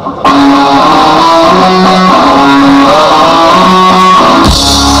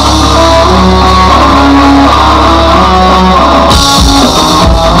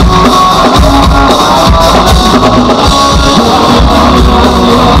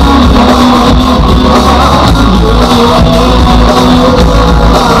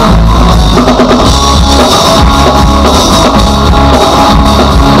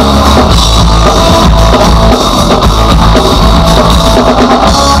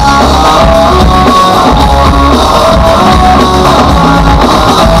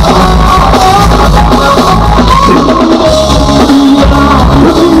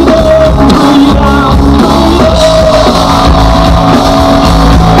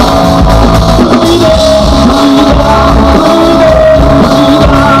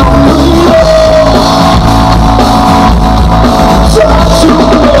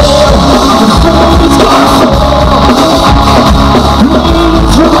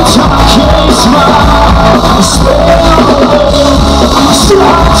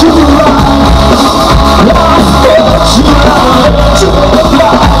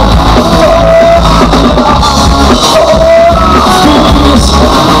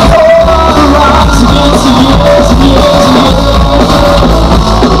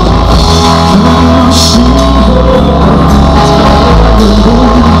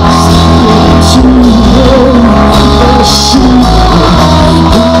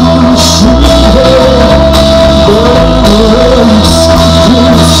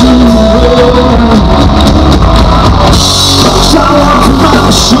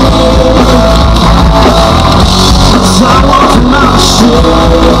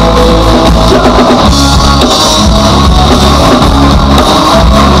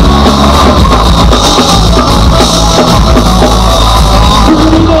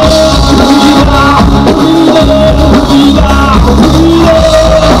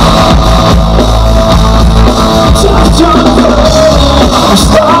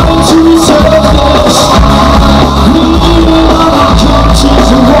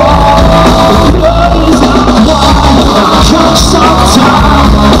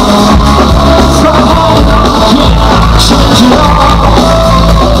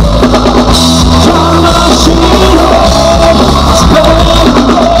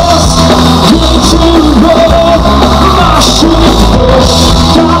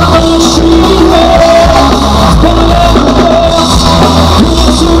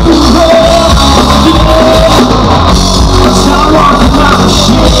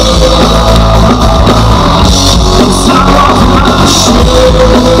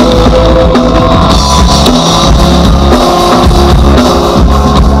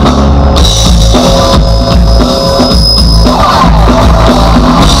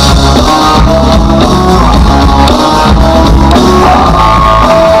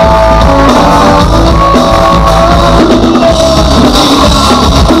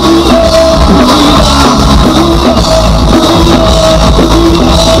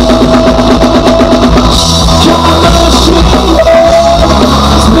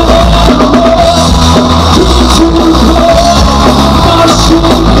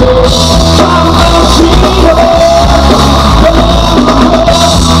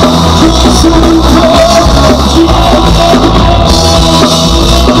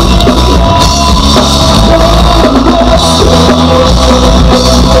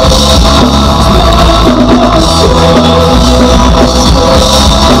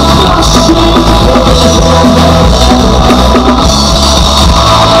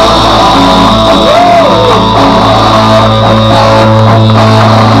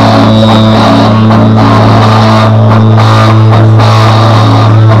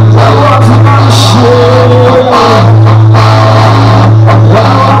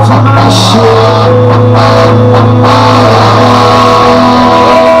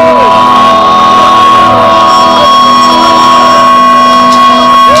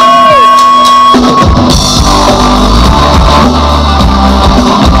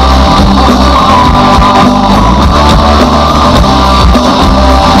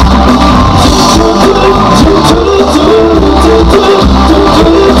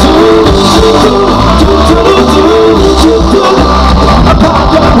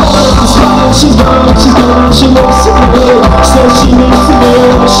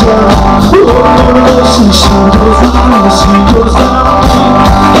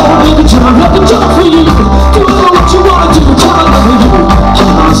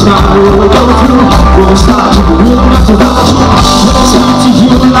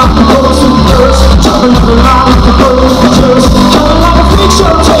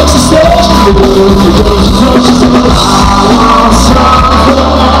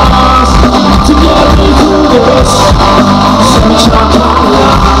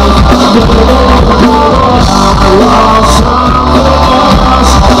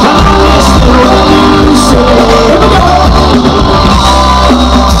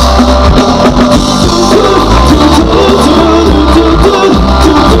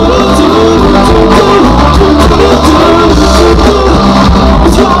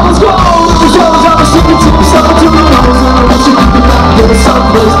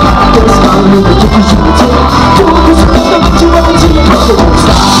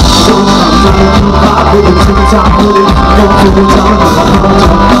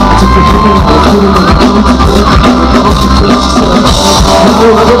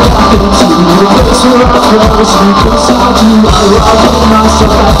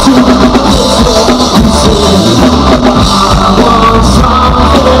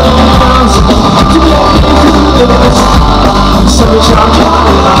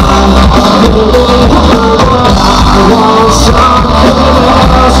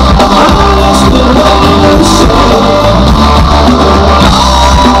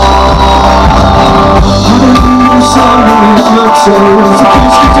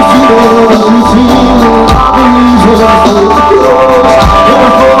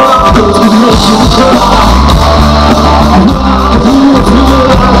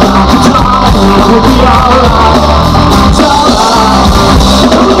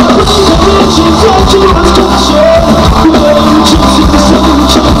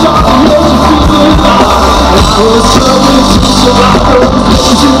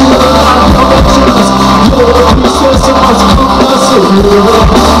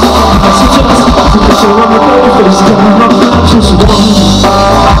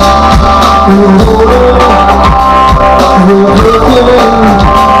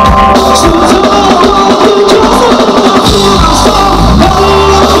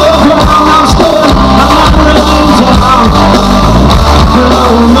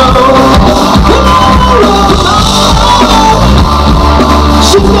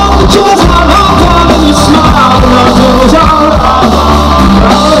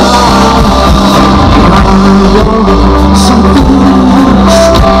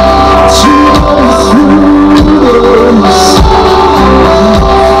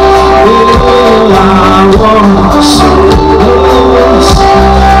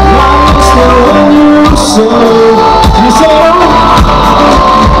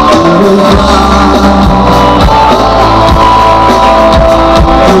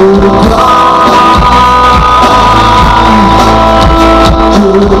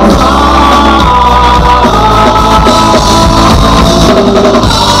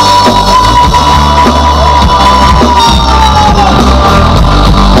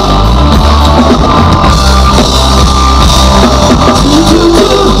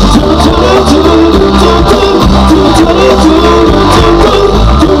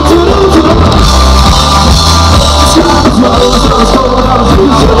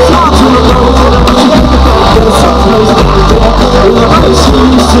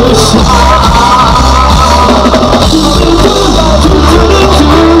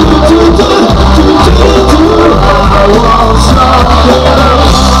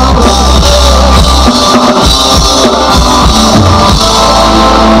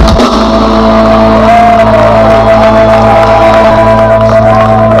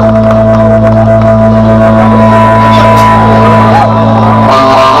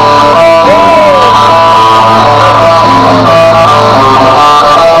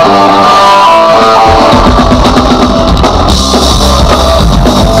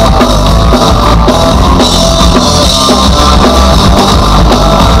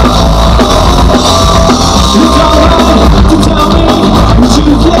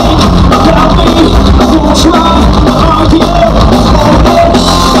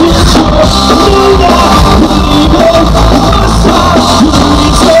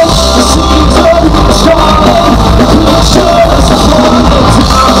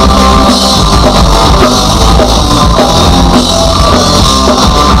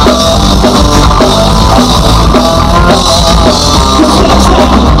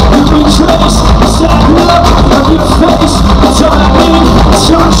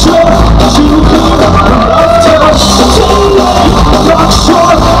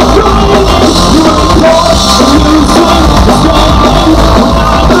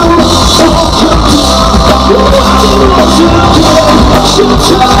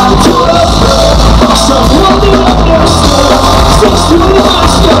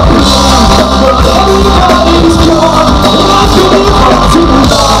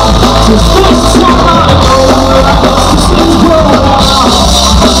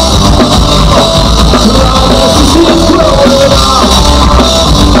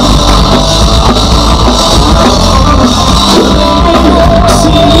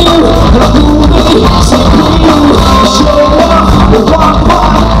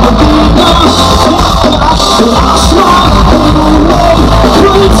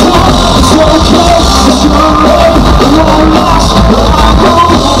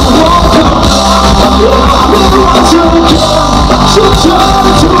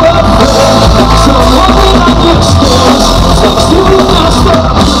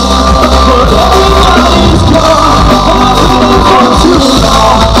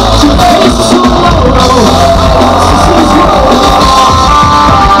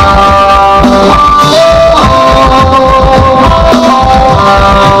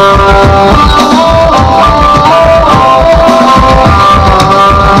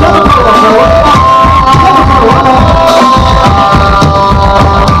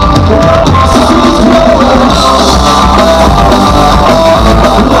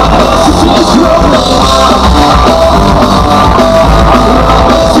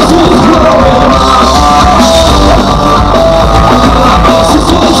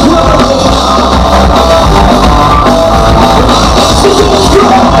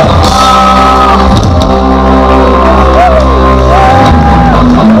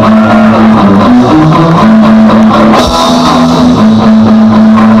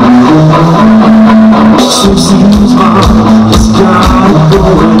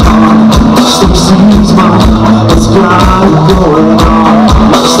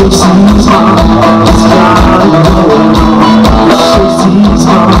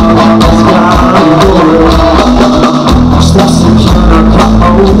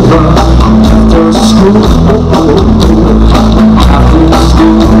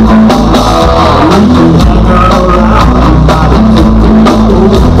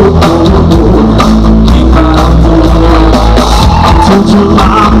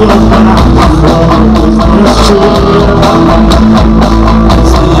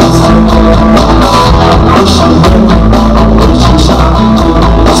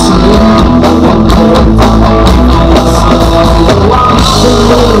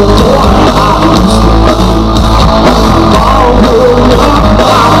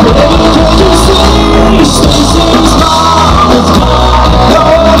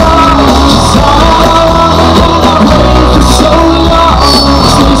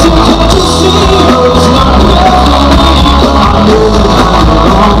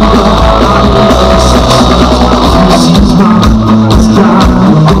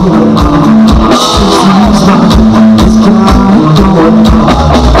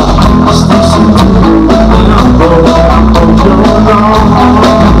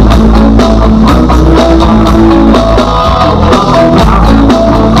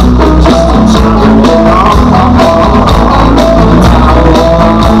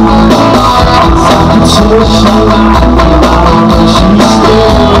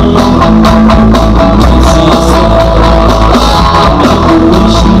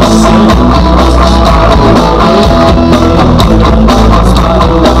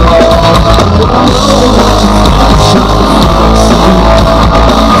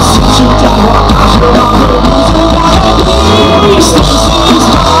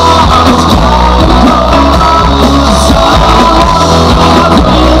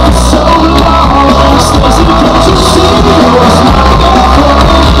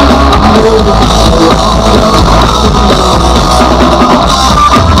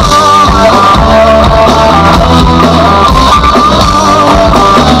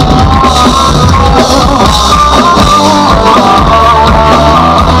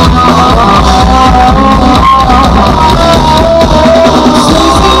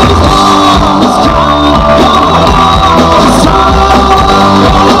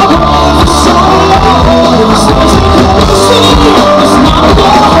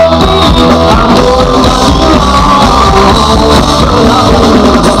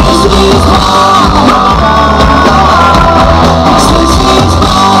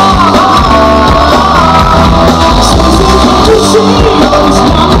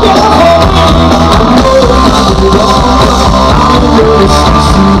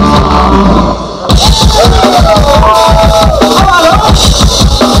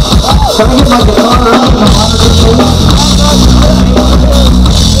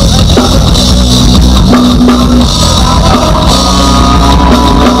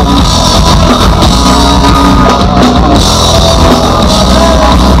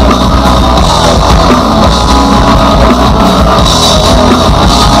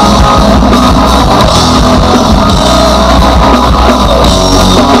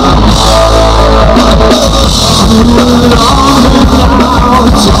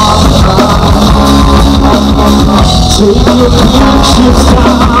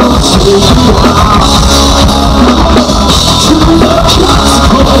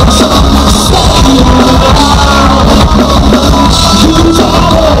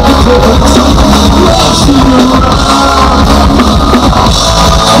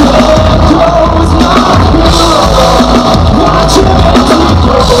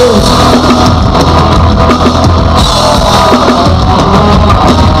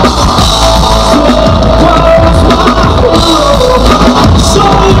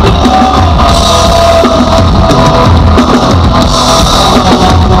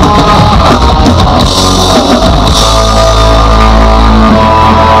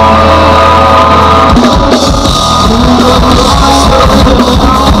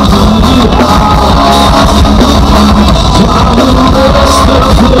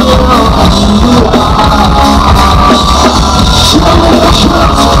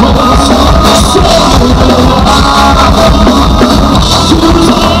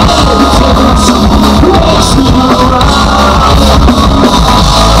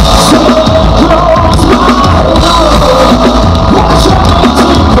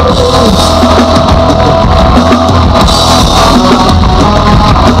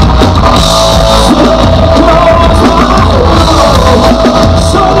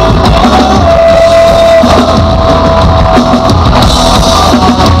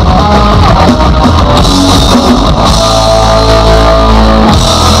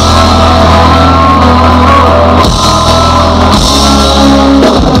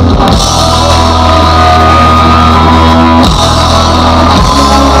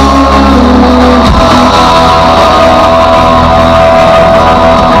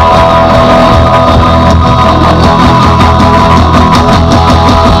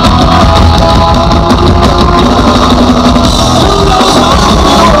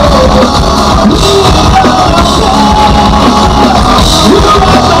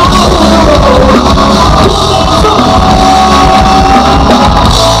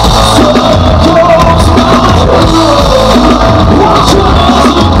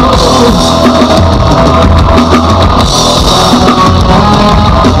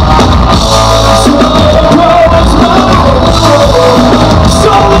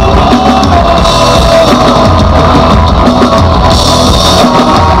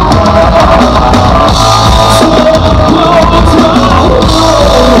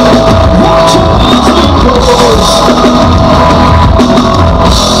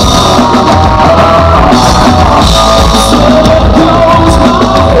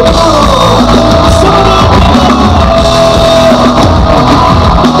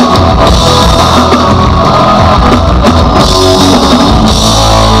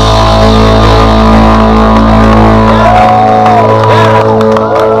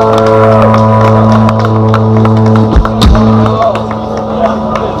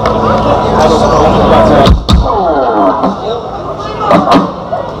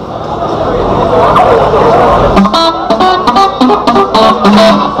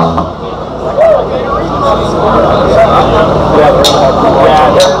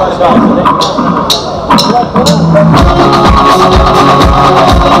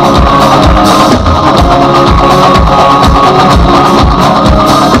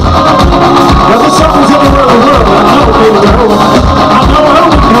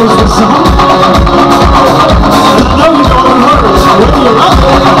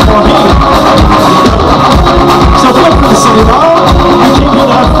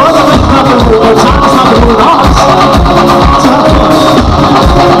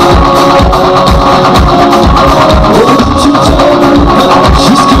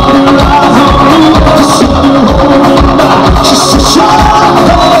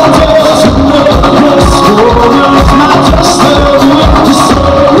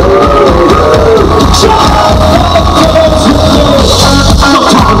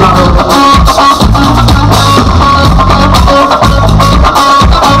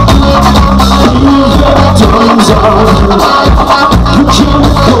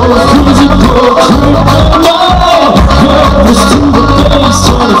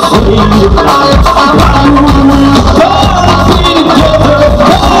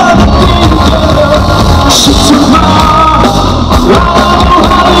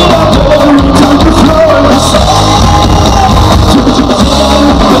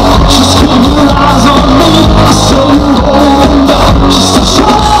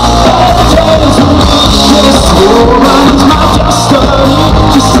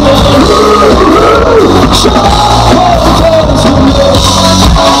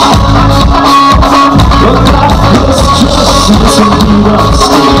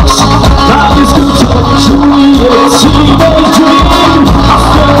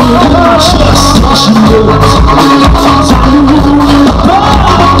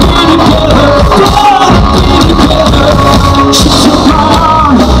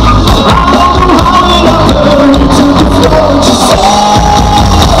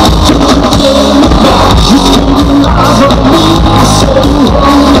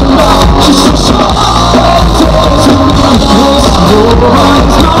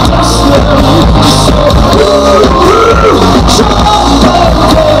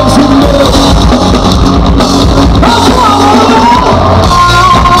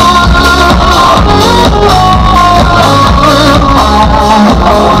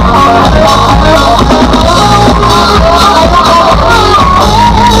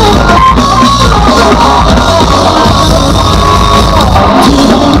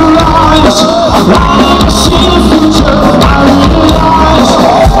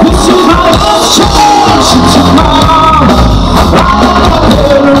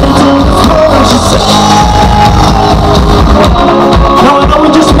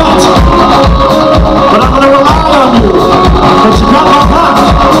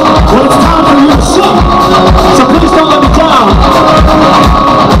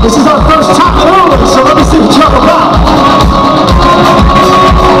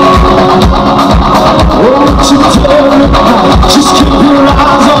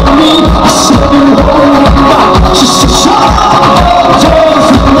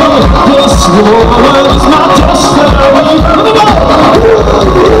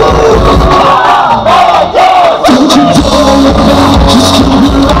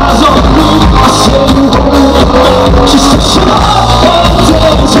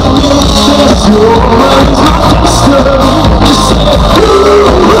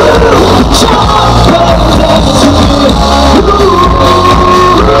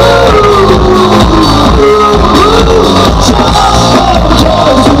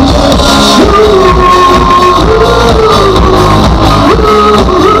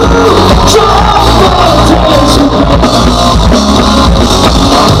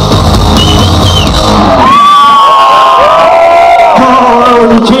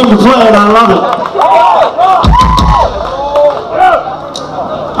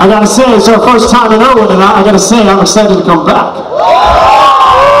 I gotta say, it's our first time in Irwin, and I gotta say, I'm excited to come back.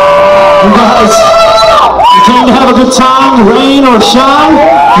 You guys, you came to have a good time, rain or shine.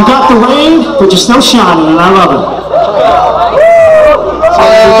 You got the rain, but you're still shining, and I love it.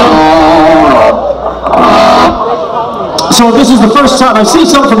 So if this is the first time, I see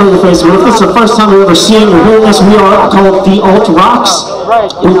some familiar faces, but if this is the first time you're ever seeing or hearing us, we are called The Alt Rocks.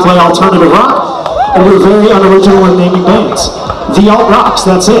 We play alternative rock, and we're very unoriginal in naming bands. The Alt Rocks,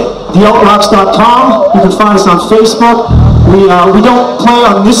 that's it. TheAltRocks.com. You can find us on Facebook. We don't play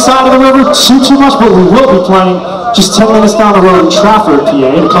on this side of the river too much, but we will be playing just 10 minutes down the road in Trafford, PA,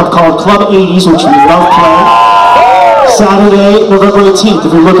 at a club called Club 80s, which we love playing. Saturday, November 18th.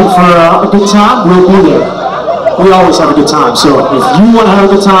 If you're looking for a good time, we'll be there. We always have a good time, so if you want to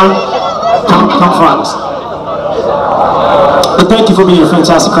have a good time, come find us. But thank you for being a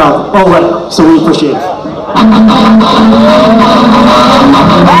fantastic crowd already, so we appreciate it.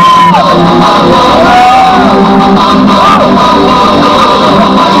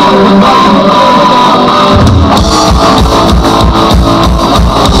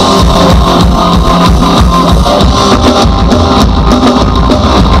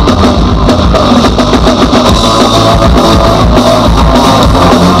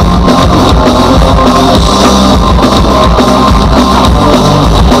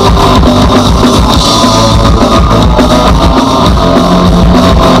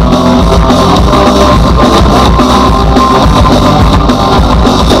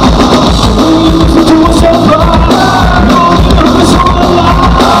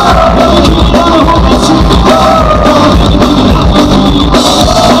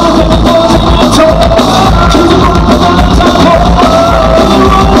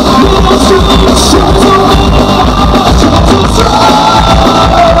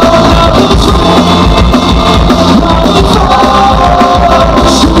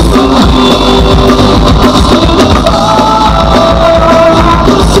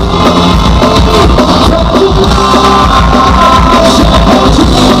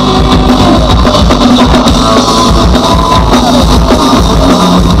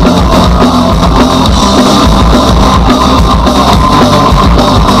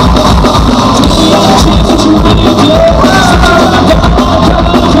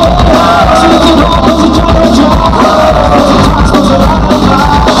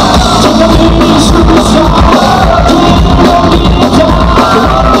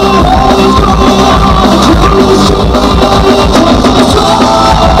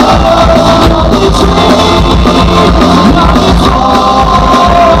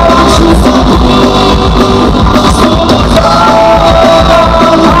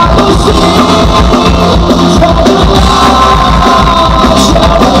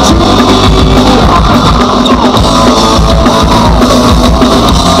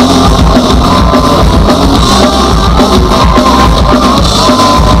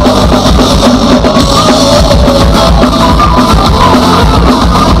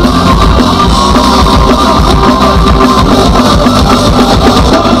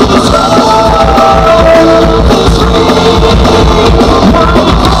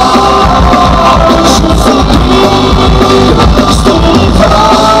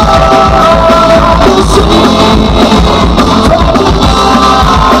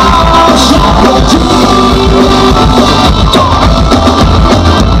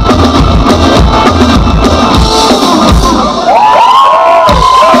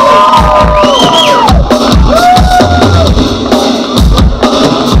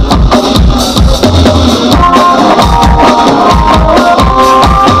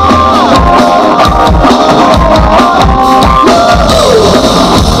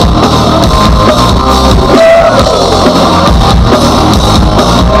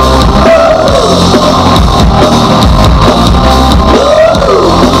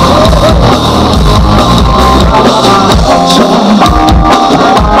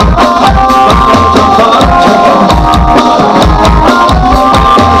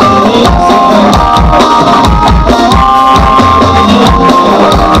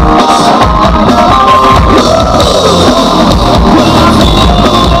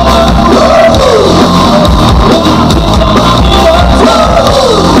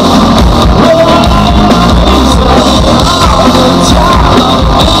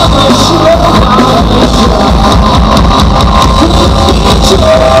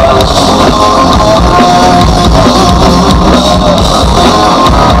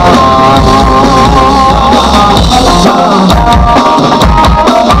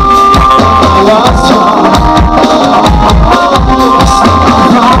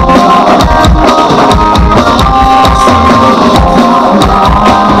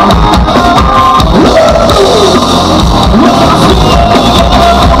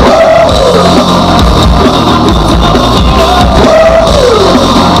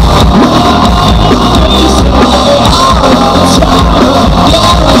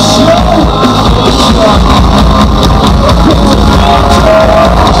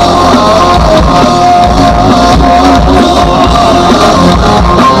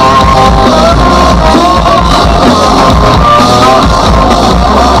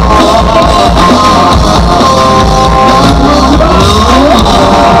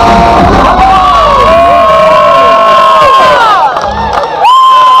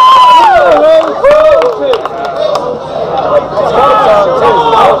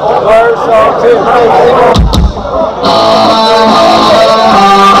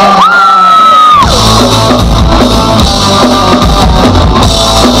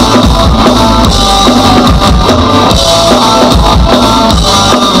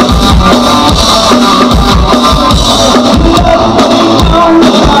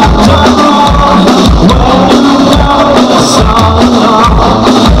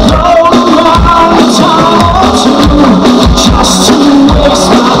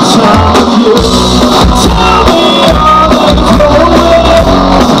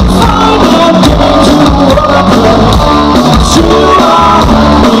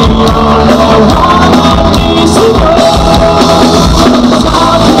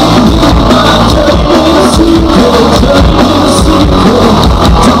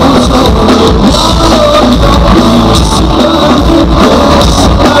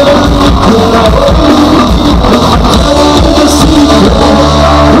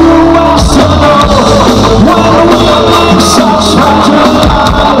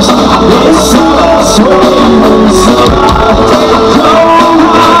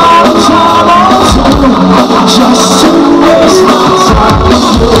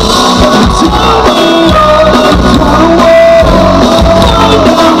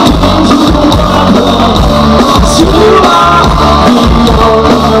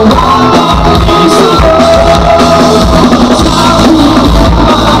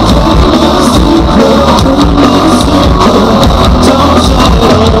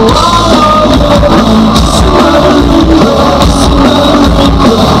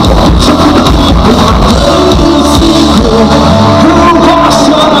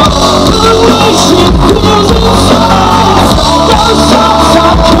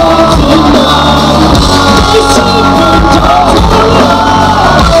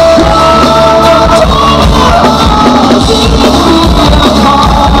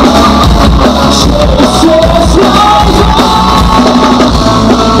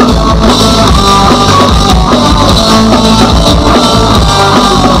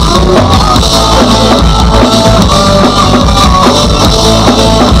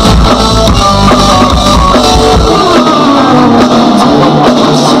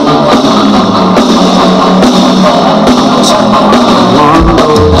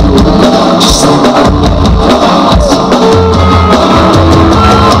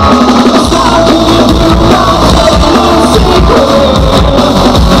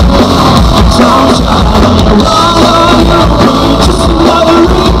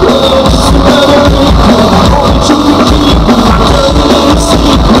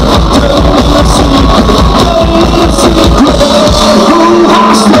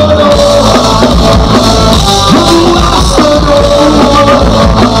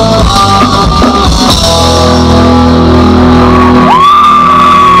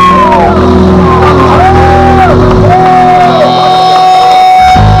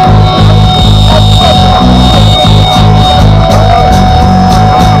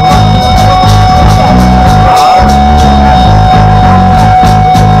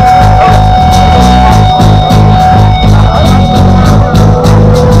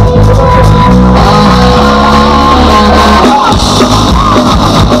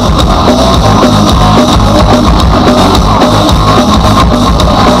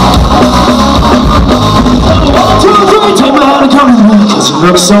 You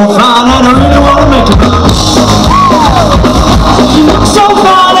look so fine and I really wanna make it now. You look so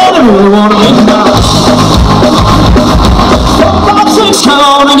fine and I really wanna make it now. 4, 5, 6, come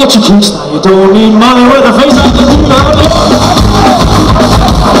on and get your kicks now. You don't need money with a face like you do now.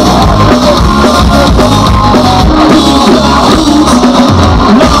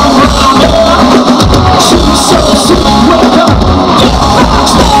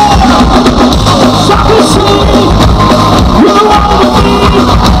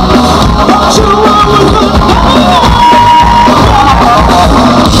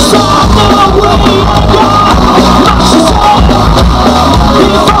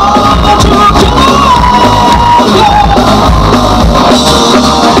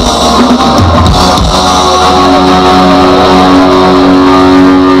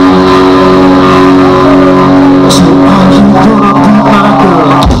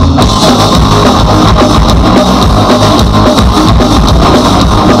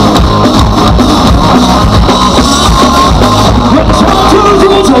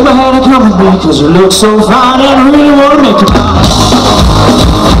 Cause you look so fine and I really wanna make you mine.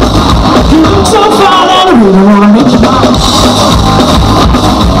 You look so fine and I really wanna make you mine.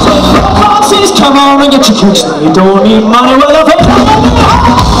 Take 4, 5, 6, come on and get your kicks now. You don't need money with a face like that.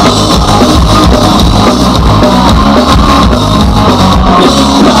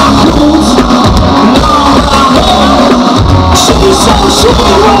 Black boots.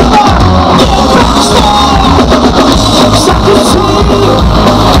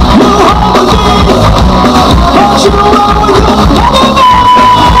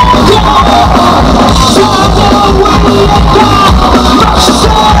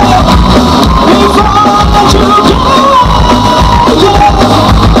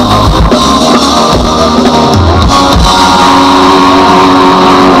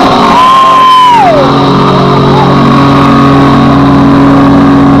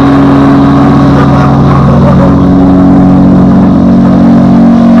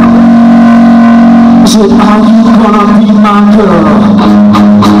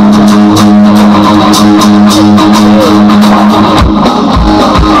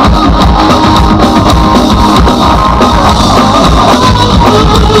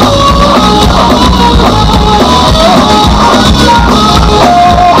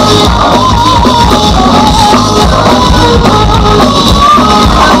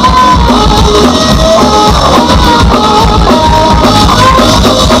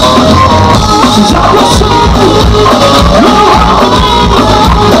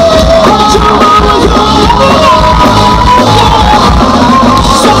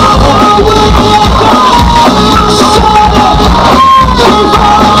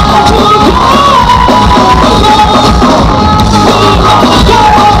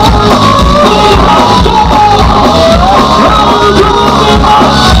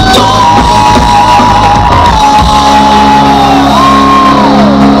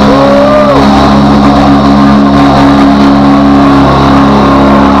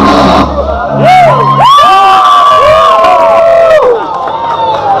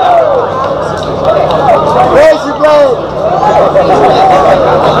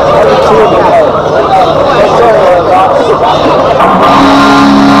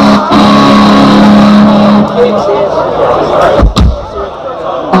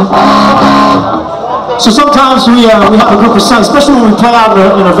 sometimes we have a group of songs, especially when we play out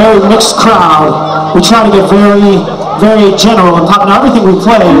in a very mixed crowd, we try to get very, very general and pop. Now everything we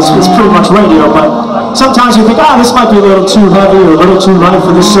play is pretty much radio, but sometimes you think, this might be a little too heavy or a little too light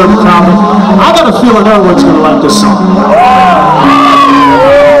for this certain crowd. But I got a feeling everyone's going to like this song.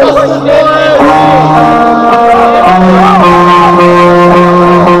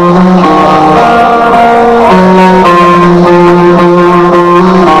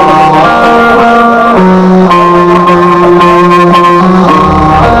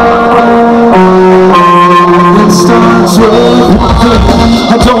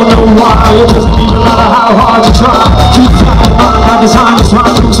 I don't know why, it doesn't even matter how hard you try. Keep that in mind, I design this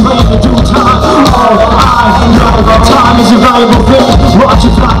rhyme to explain in due time. All I know, time is a valuable thing. Watch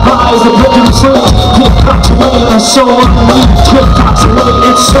it fly by as the pendulum swings. Kick clocks away and it's so unreal. Kick clocks away,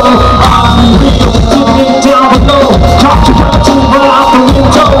 it's so unreal. Digging it down below, talk to gratitude right out the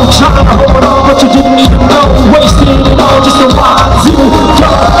window. Trying to hold on, but you didn't even know. Wasting it all just to watch you go.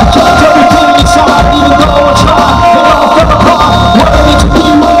 You kept everything inside, even though I tried. It all fell apart. What I need to be,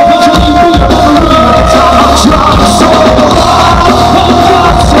 what eventually be a memory of the time I tried so hard and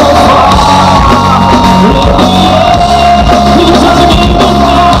got so far. He doesn't even know how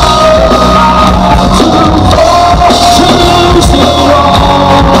to lose it all.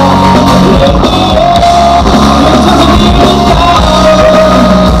 He doesn't even know.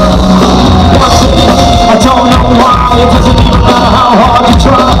 Once again, I don't know why. It doesn't even matter how hard you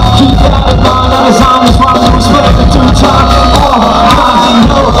try. Keep that in mind. I designed this rhyme to explain it through time.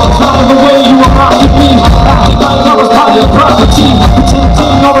 Trying the way you were mocking me, acting like I was part of your property,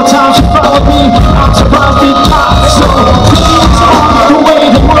 pretending all the time she followed me. I'm surprised they got so things aren't the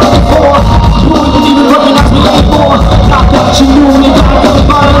way they were before. You wouldn't even recognize me anymore. Not that you knew me back,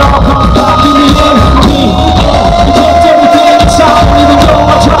 but it all comes back in the end. You kept everything inside, even though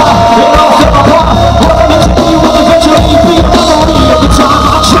I tried. It all fell apart. What I meant to be will eventually be a memory of the time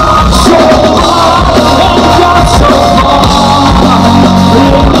I tried so hard and got so far.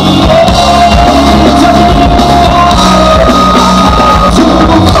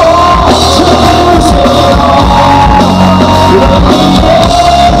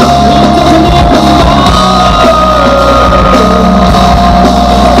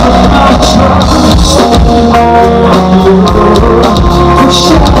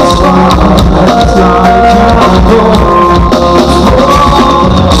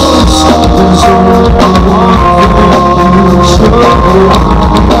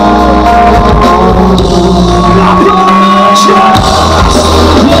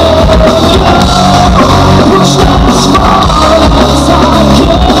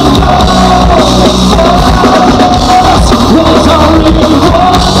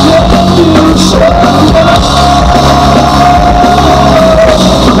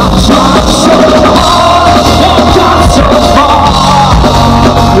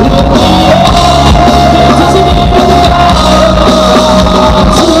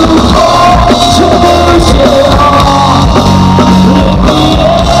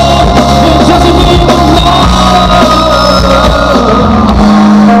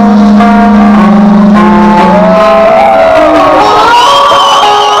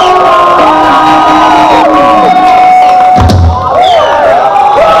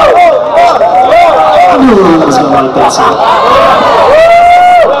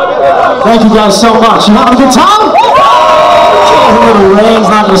 Thank you guys so much. You having a good time? A little rain's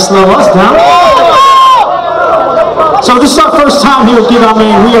not going to slow us down. So this is our first time here at Gig on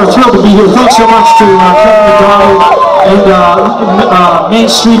Main. We are thrilled to be here. Thanks so much to Kevin McDonald and Main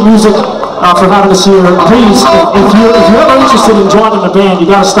Street Music for having us here. Please, if you're ever interested in joining a band, you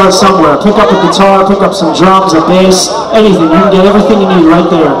got to start somewhere. Pick up a guitar, pick up some drums, a bass, anything. You can get everything you need right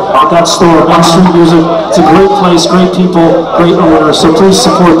there at that store, Main Street Music. It's a great place, great people, great owners. So please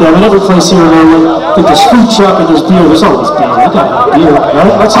support them. And every place here in Irwin, I think there's food truck and there's beer. There's always beer. We got beer,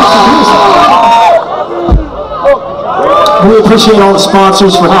 right? Let's have some beer. We appreciate all the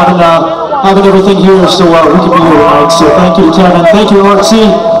sponsors for having everything here so we can be here tonight. So thank you to Kevin. Thank you to RT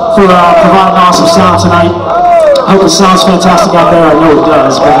for providing awesome sound tonight. I hope it sounds fantastic out there. I know it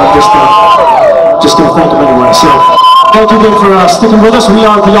does, but I'm just going to thank him anyway. So thank you again for sticking with us. We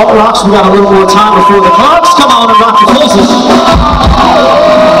are the Alt Rocks. We got a little more time before the clocks. Come on and rock your faces.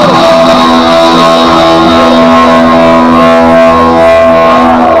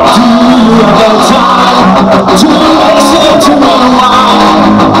 Do you have time to listen to unwind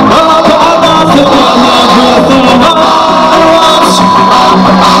about nothing and everything all at once?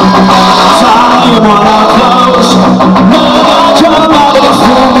 Time on our clothes, men are come out of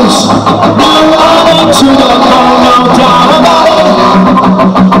fools. We run into the cold, no doubt about it.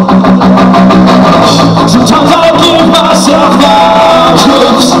 Sometimes I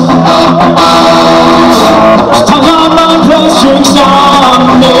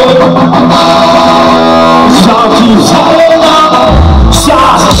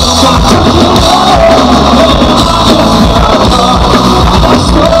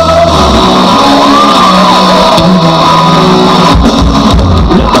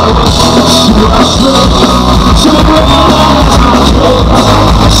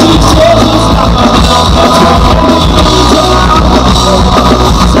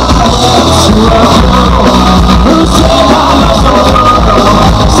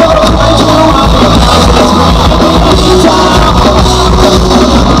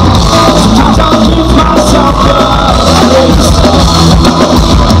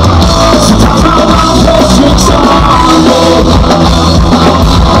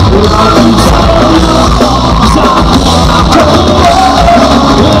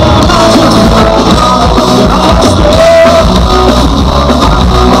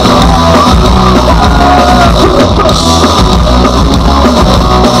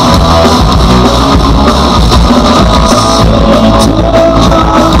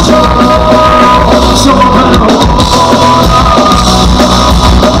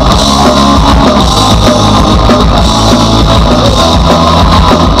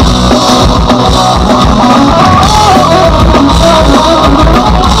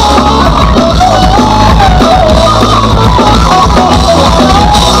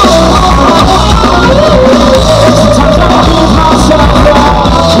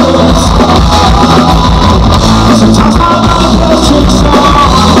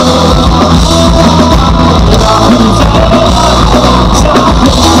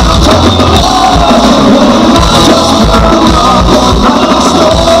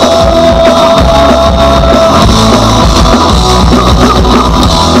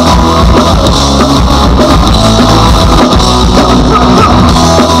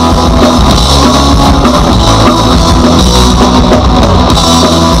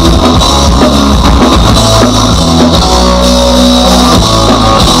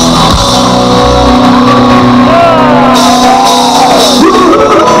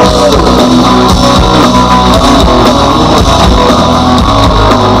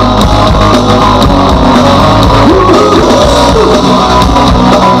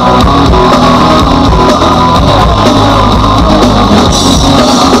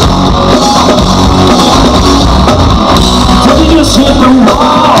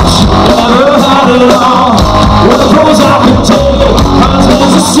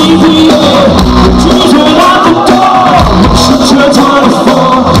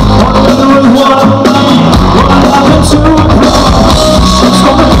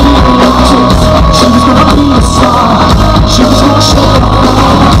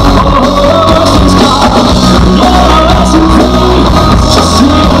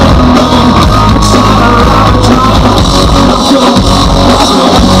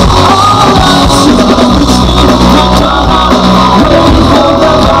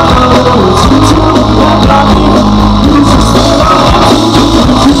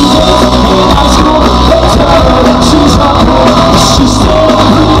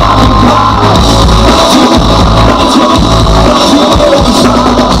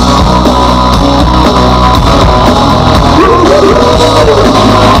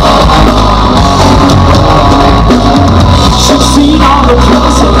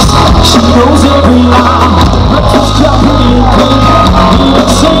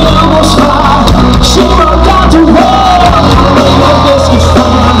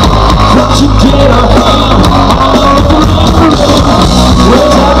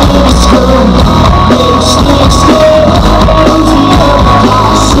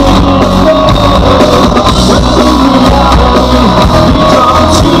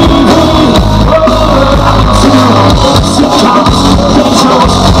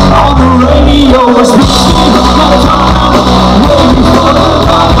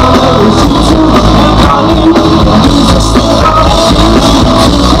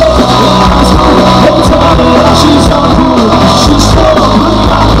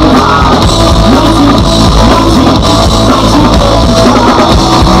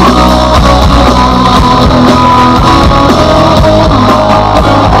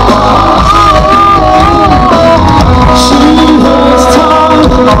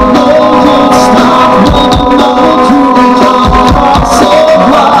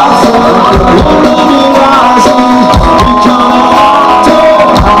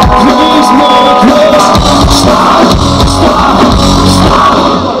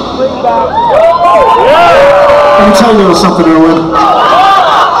tell you something, Irwin.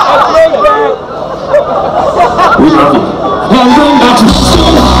 We love you. And bring back to the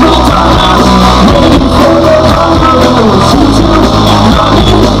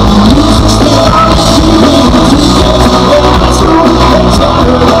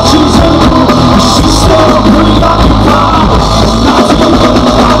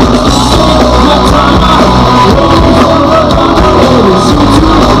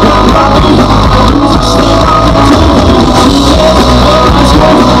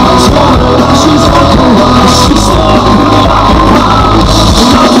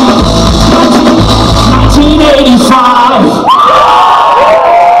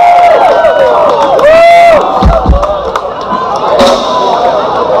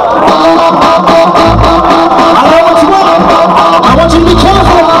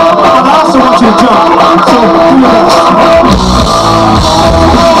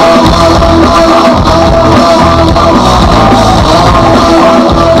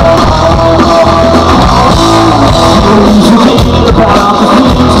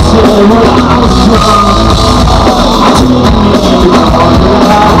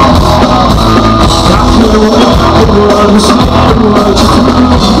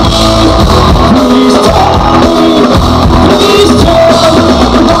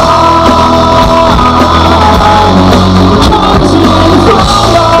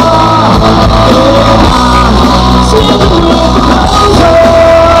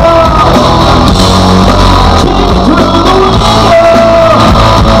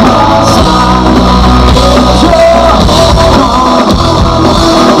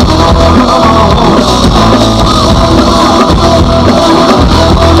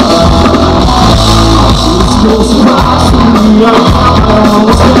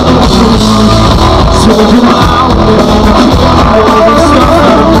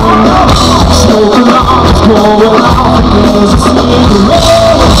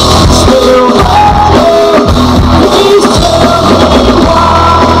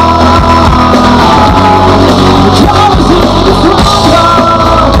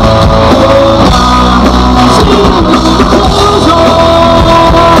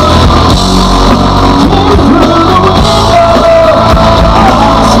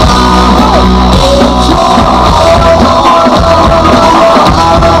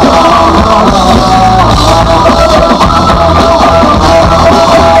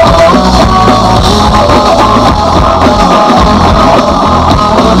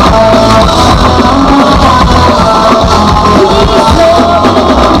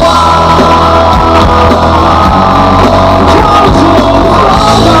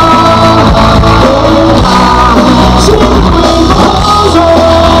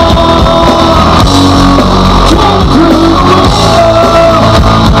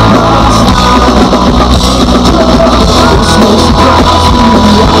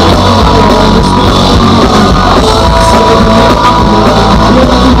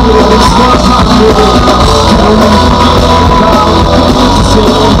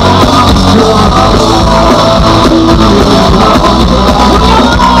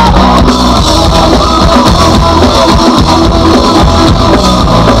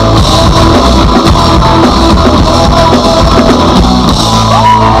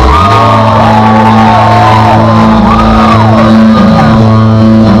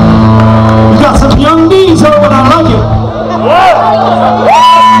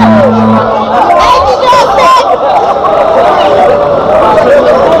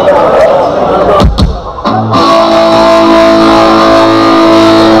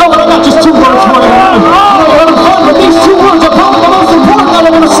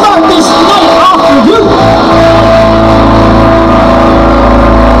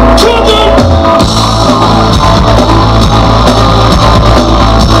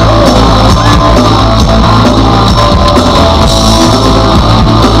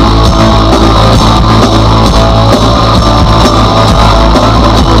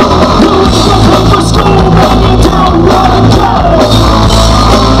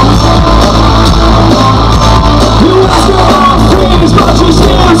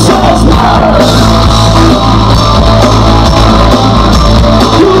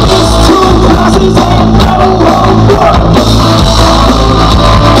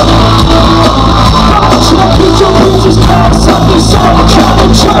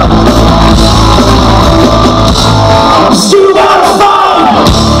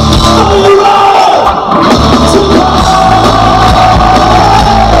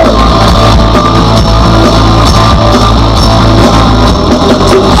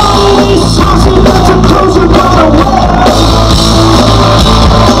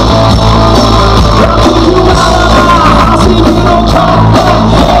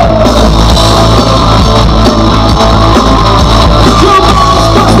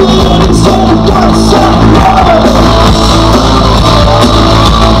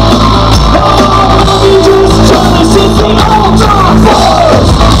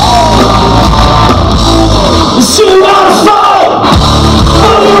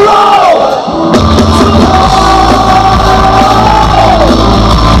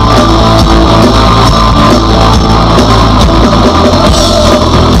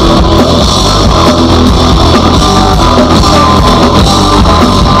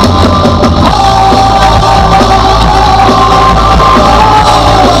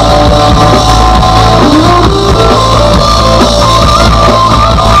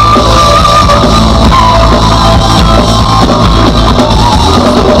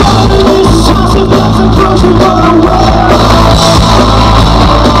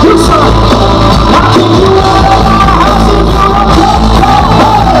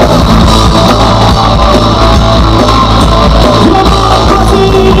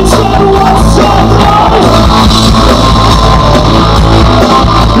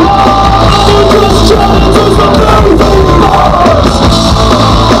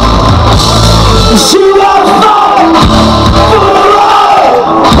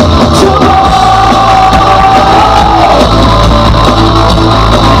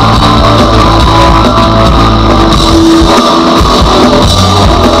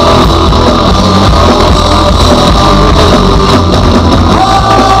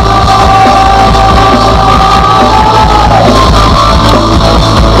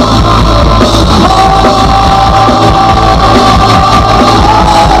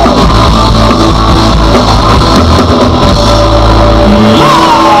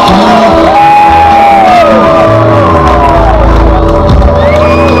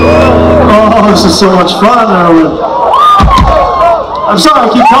this is so much fun, Irwin. I'm sorry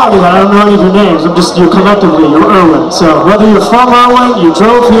I keep calling you that. I don't know any of your names. I'm just, you're collectively, you're Irwin. So whether you're from Irwin, you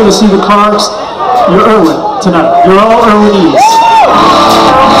drove here to see the Clarks, you're Irwin tonight. You're all Irwinese.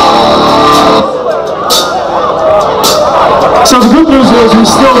 So the good news is we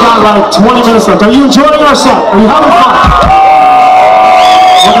still got like 20 minutes left. Are you enjoying our set? Are you having fun?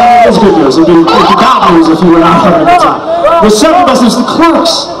 Well, that is good news. It'd be bad news if you were not having a good time. The second best is the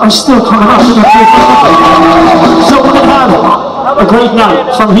Clarks are still coming up. So we're going to have a great night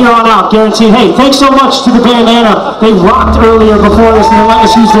from here on out, guaranteed. Hey, thanks so much to the band Anna. They rocked earlier before this and they let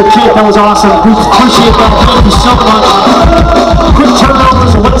us use their kit. That was awesome. We appreciate that. Thank you so much. Quick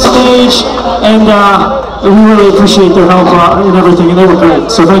turnovers, wet stage, and we really appreciate their help and everything, and they were great.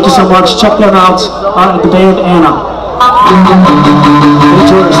 So thank you so much. Check them out at the band Anna.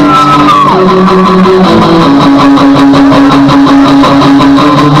 Enjoy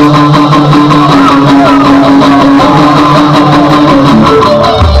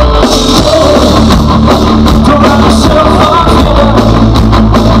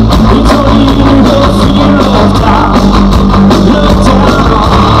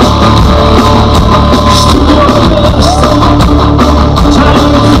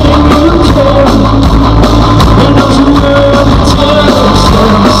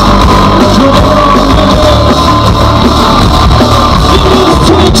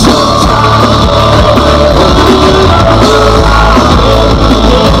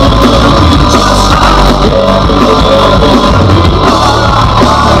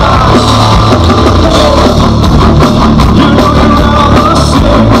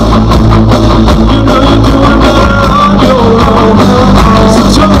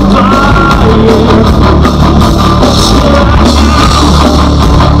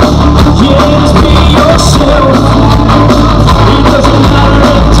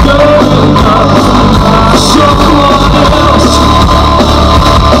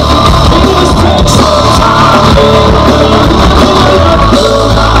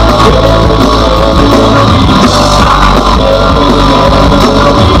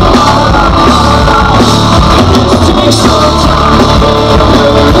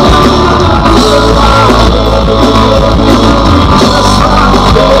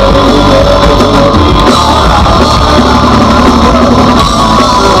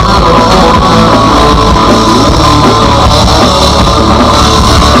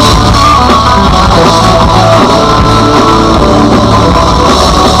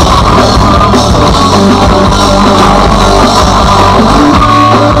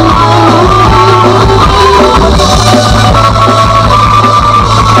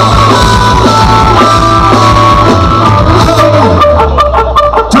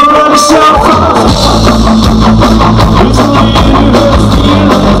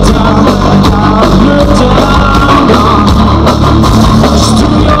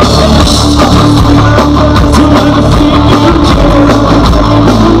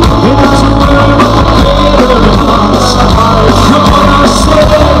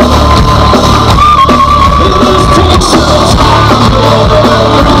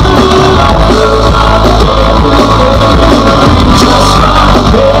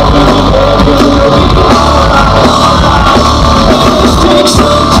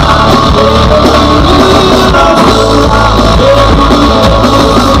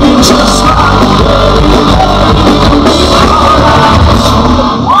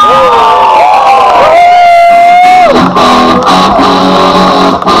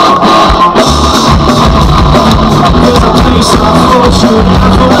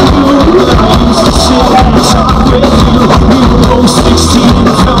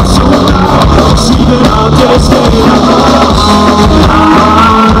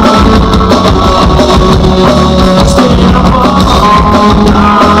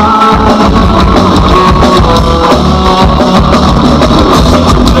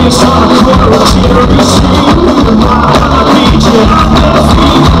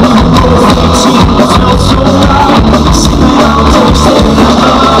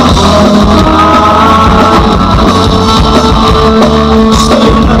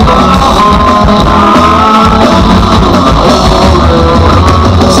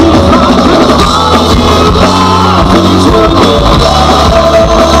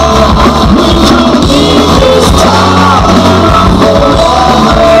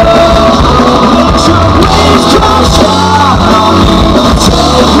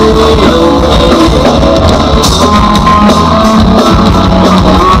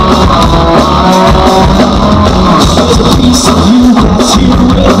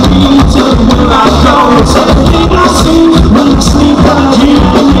Everything I see when I sleep, I hear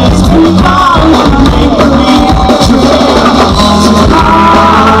the next 3 times.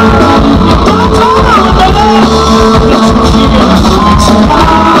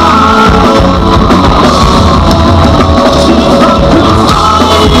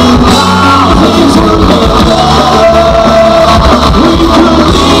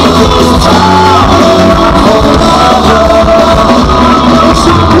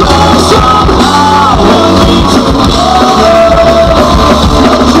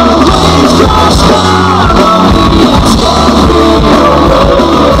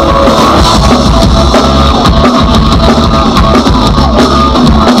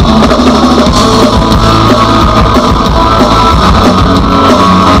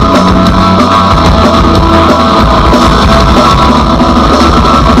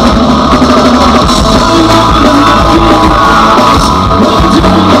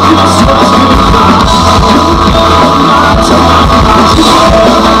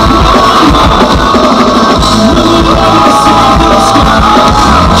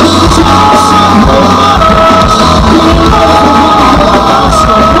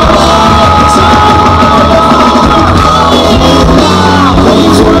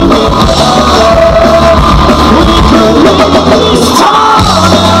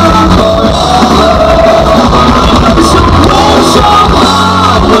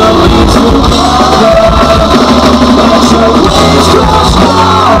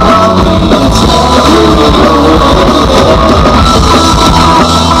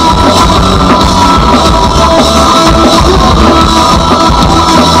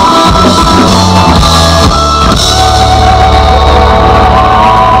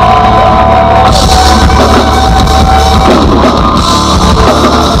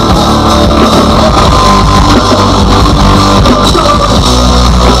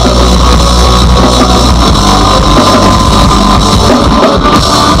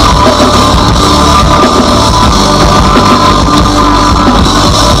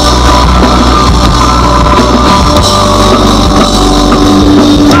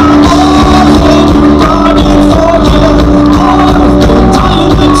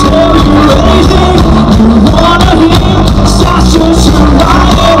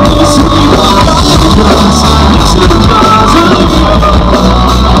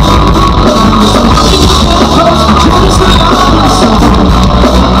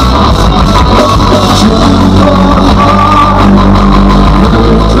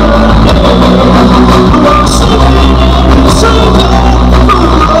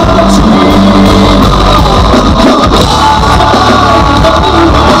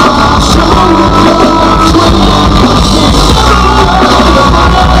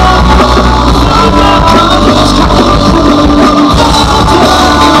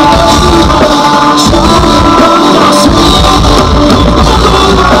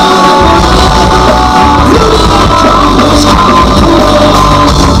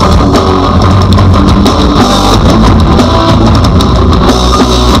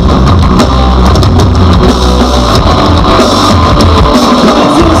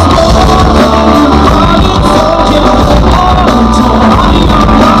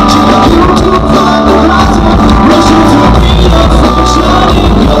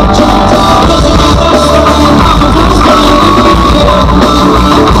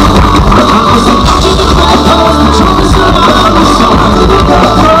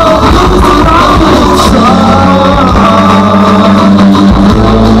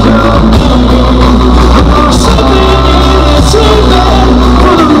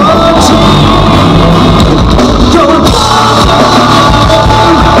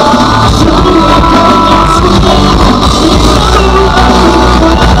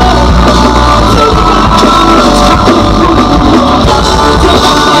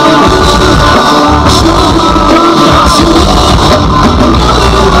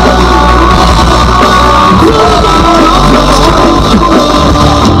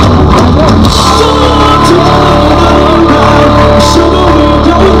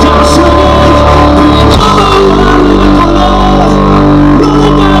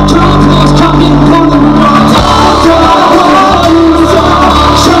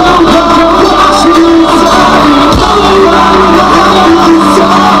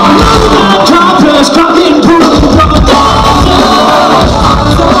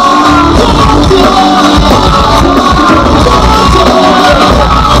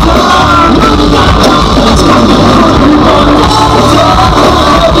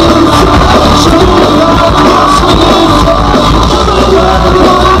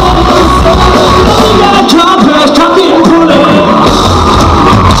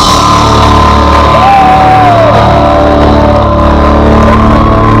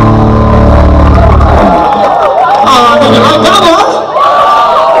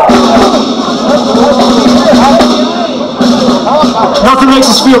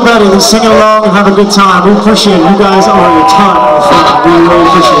 everybody that's singing along and have a good time. We appreciate it. You guys are a ton of fun. We really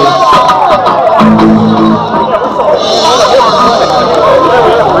appreciate it.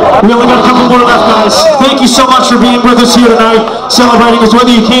 We only got a couple more left, guys. Thank you so much for being with us here tonight, celebrating us. Whether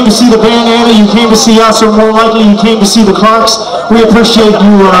you came to see the bandana, you came to see us, or more likely you came to see the Clarks, we appreciate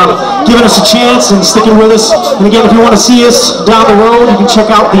you giving us a chance and sticking with us. And again, if you want to see us down the road, you can check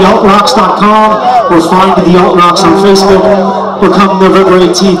out thealtrocks.com or find the Alt Rocks on Facebook. Or come November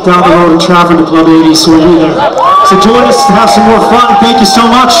 18th down the road in Trafford to Club 80, so we'll be there. So join us to have some more fun. Thank you so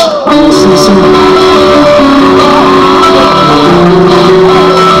much. We'll see you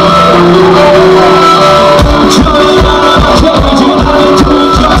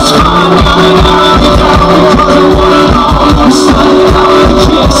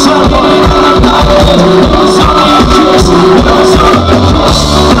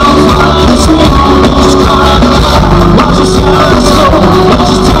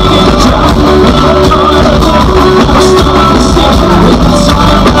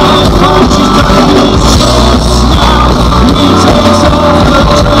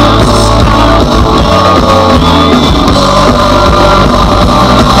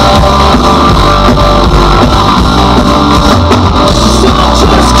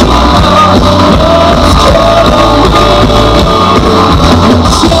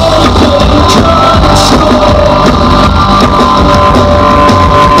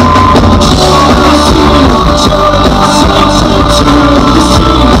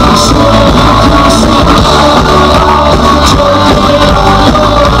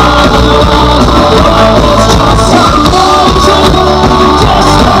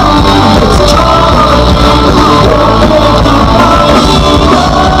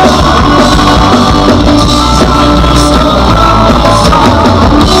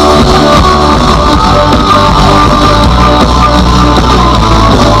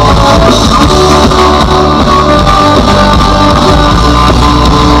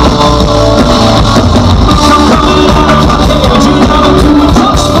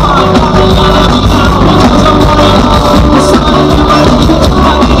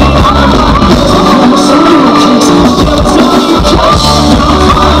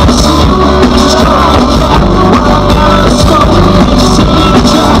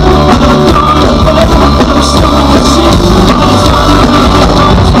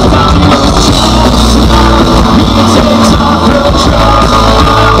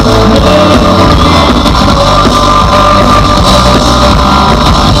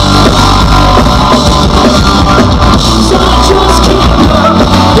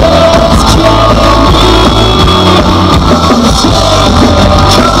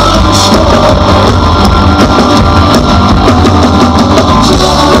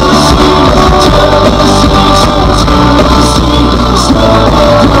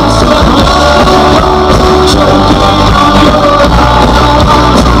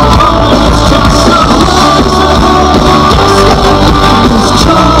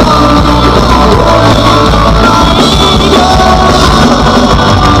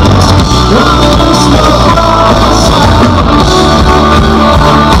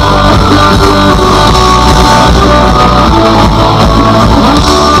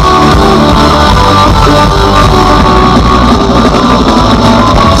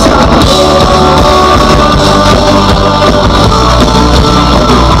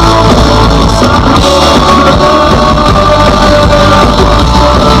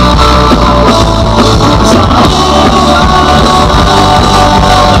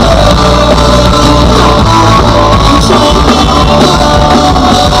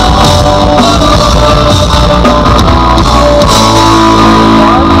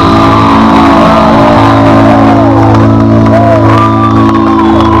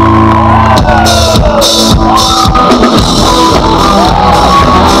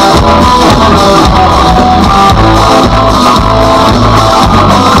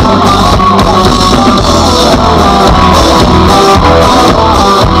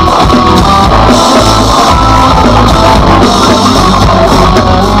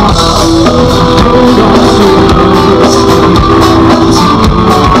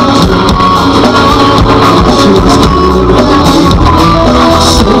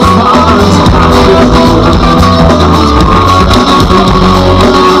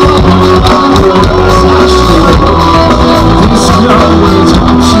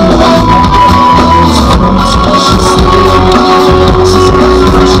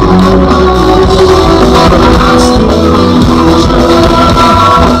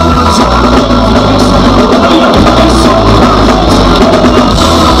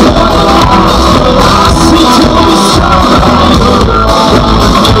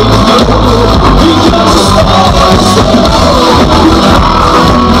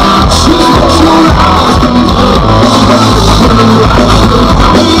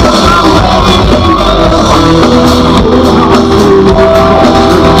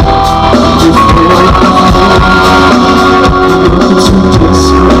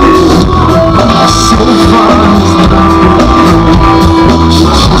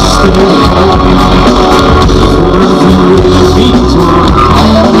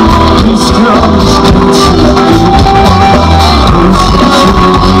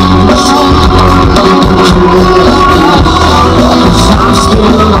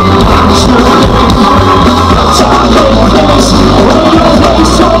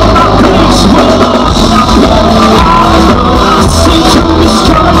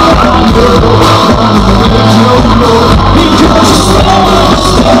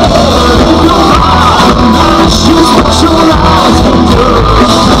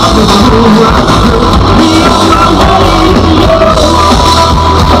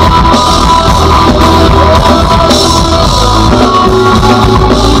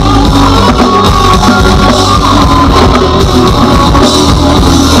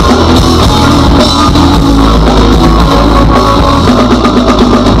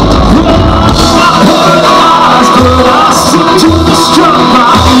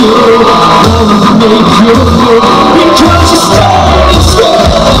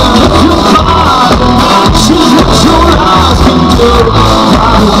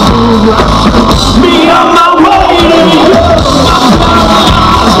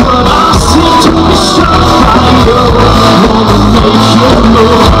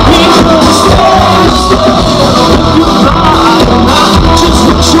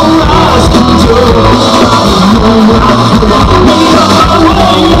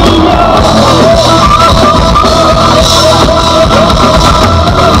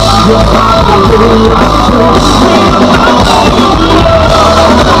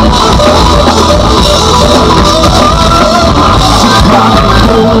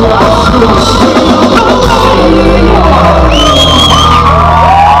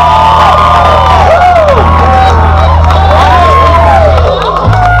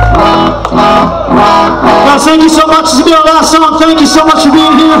much. This will be our last song. Thank you so much for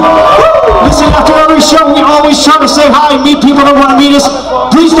being here. Listen, after every show, we always try to say hi and meet people that want to meet us.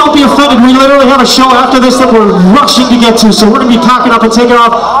 Please don't be offended. We literally have a show after this that we're rushing to get to, so we're going to be packing up and taking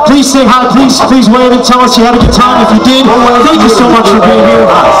off. Please say hi. Please wave and tell us you had a good time. If you did, thank you so much for being here.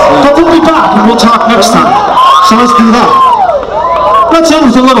 But we'll be back and we'll talk next time. So let's do that. Let's end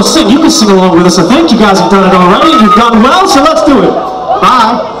with a little sing. You can sing along with us. I think you guys have done it already. You've done well, so let's do it.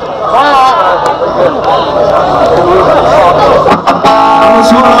 Bye. I was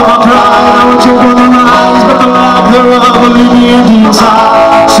swallowed by pride, I was choking on my eyes, but the lack thereof will leave me empty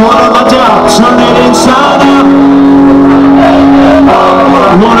inside. Swallow my doubt, turn it inside out.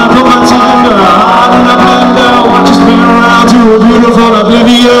 Wanna put my tender heart in a blender, watch it spin around to a beautiful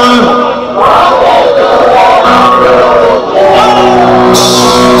oblivion.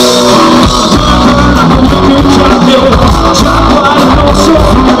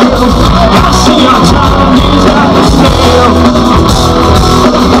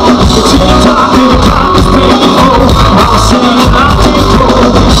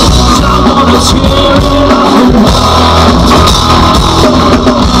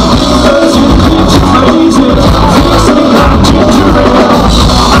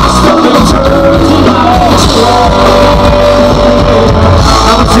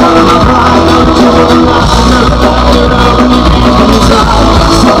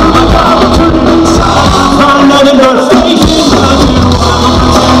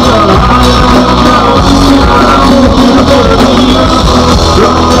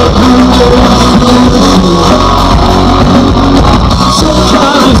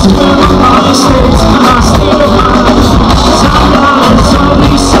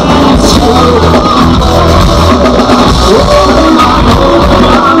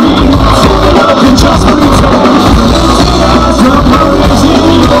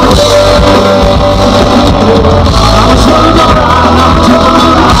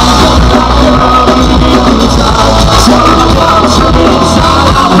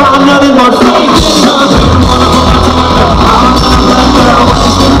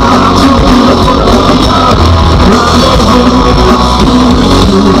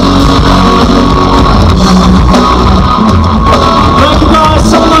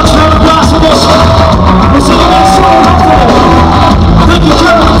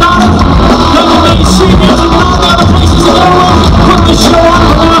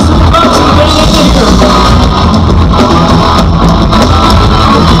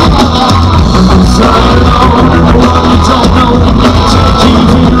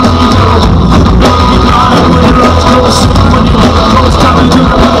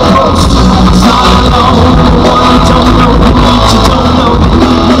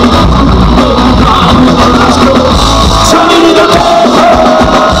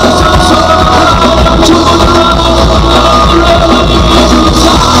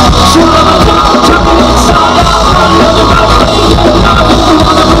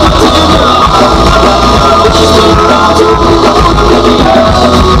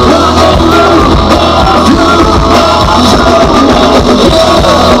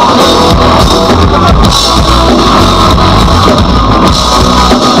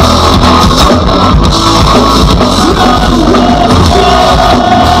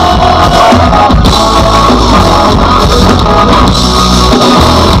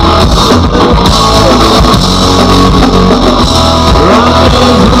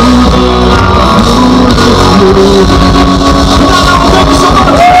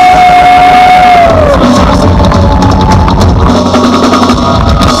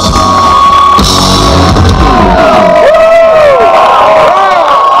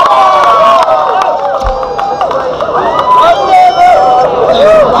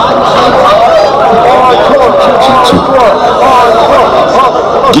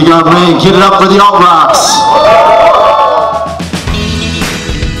 Get it up for the alt rocks.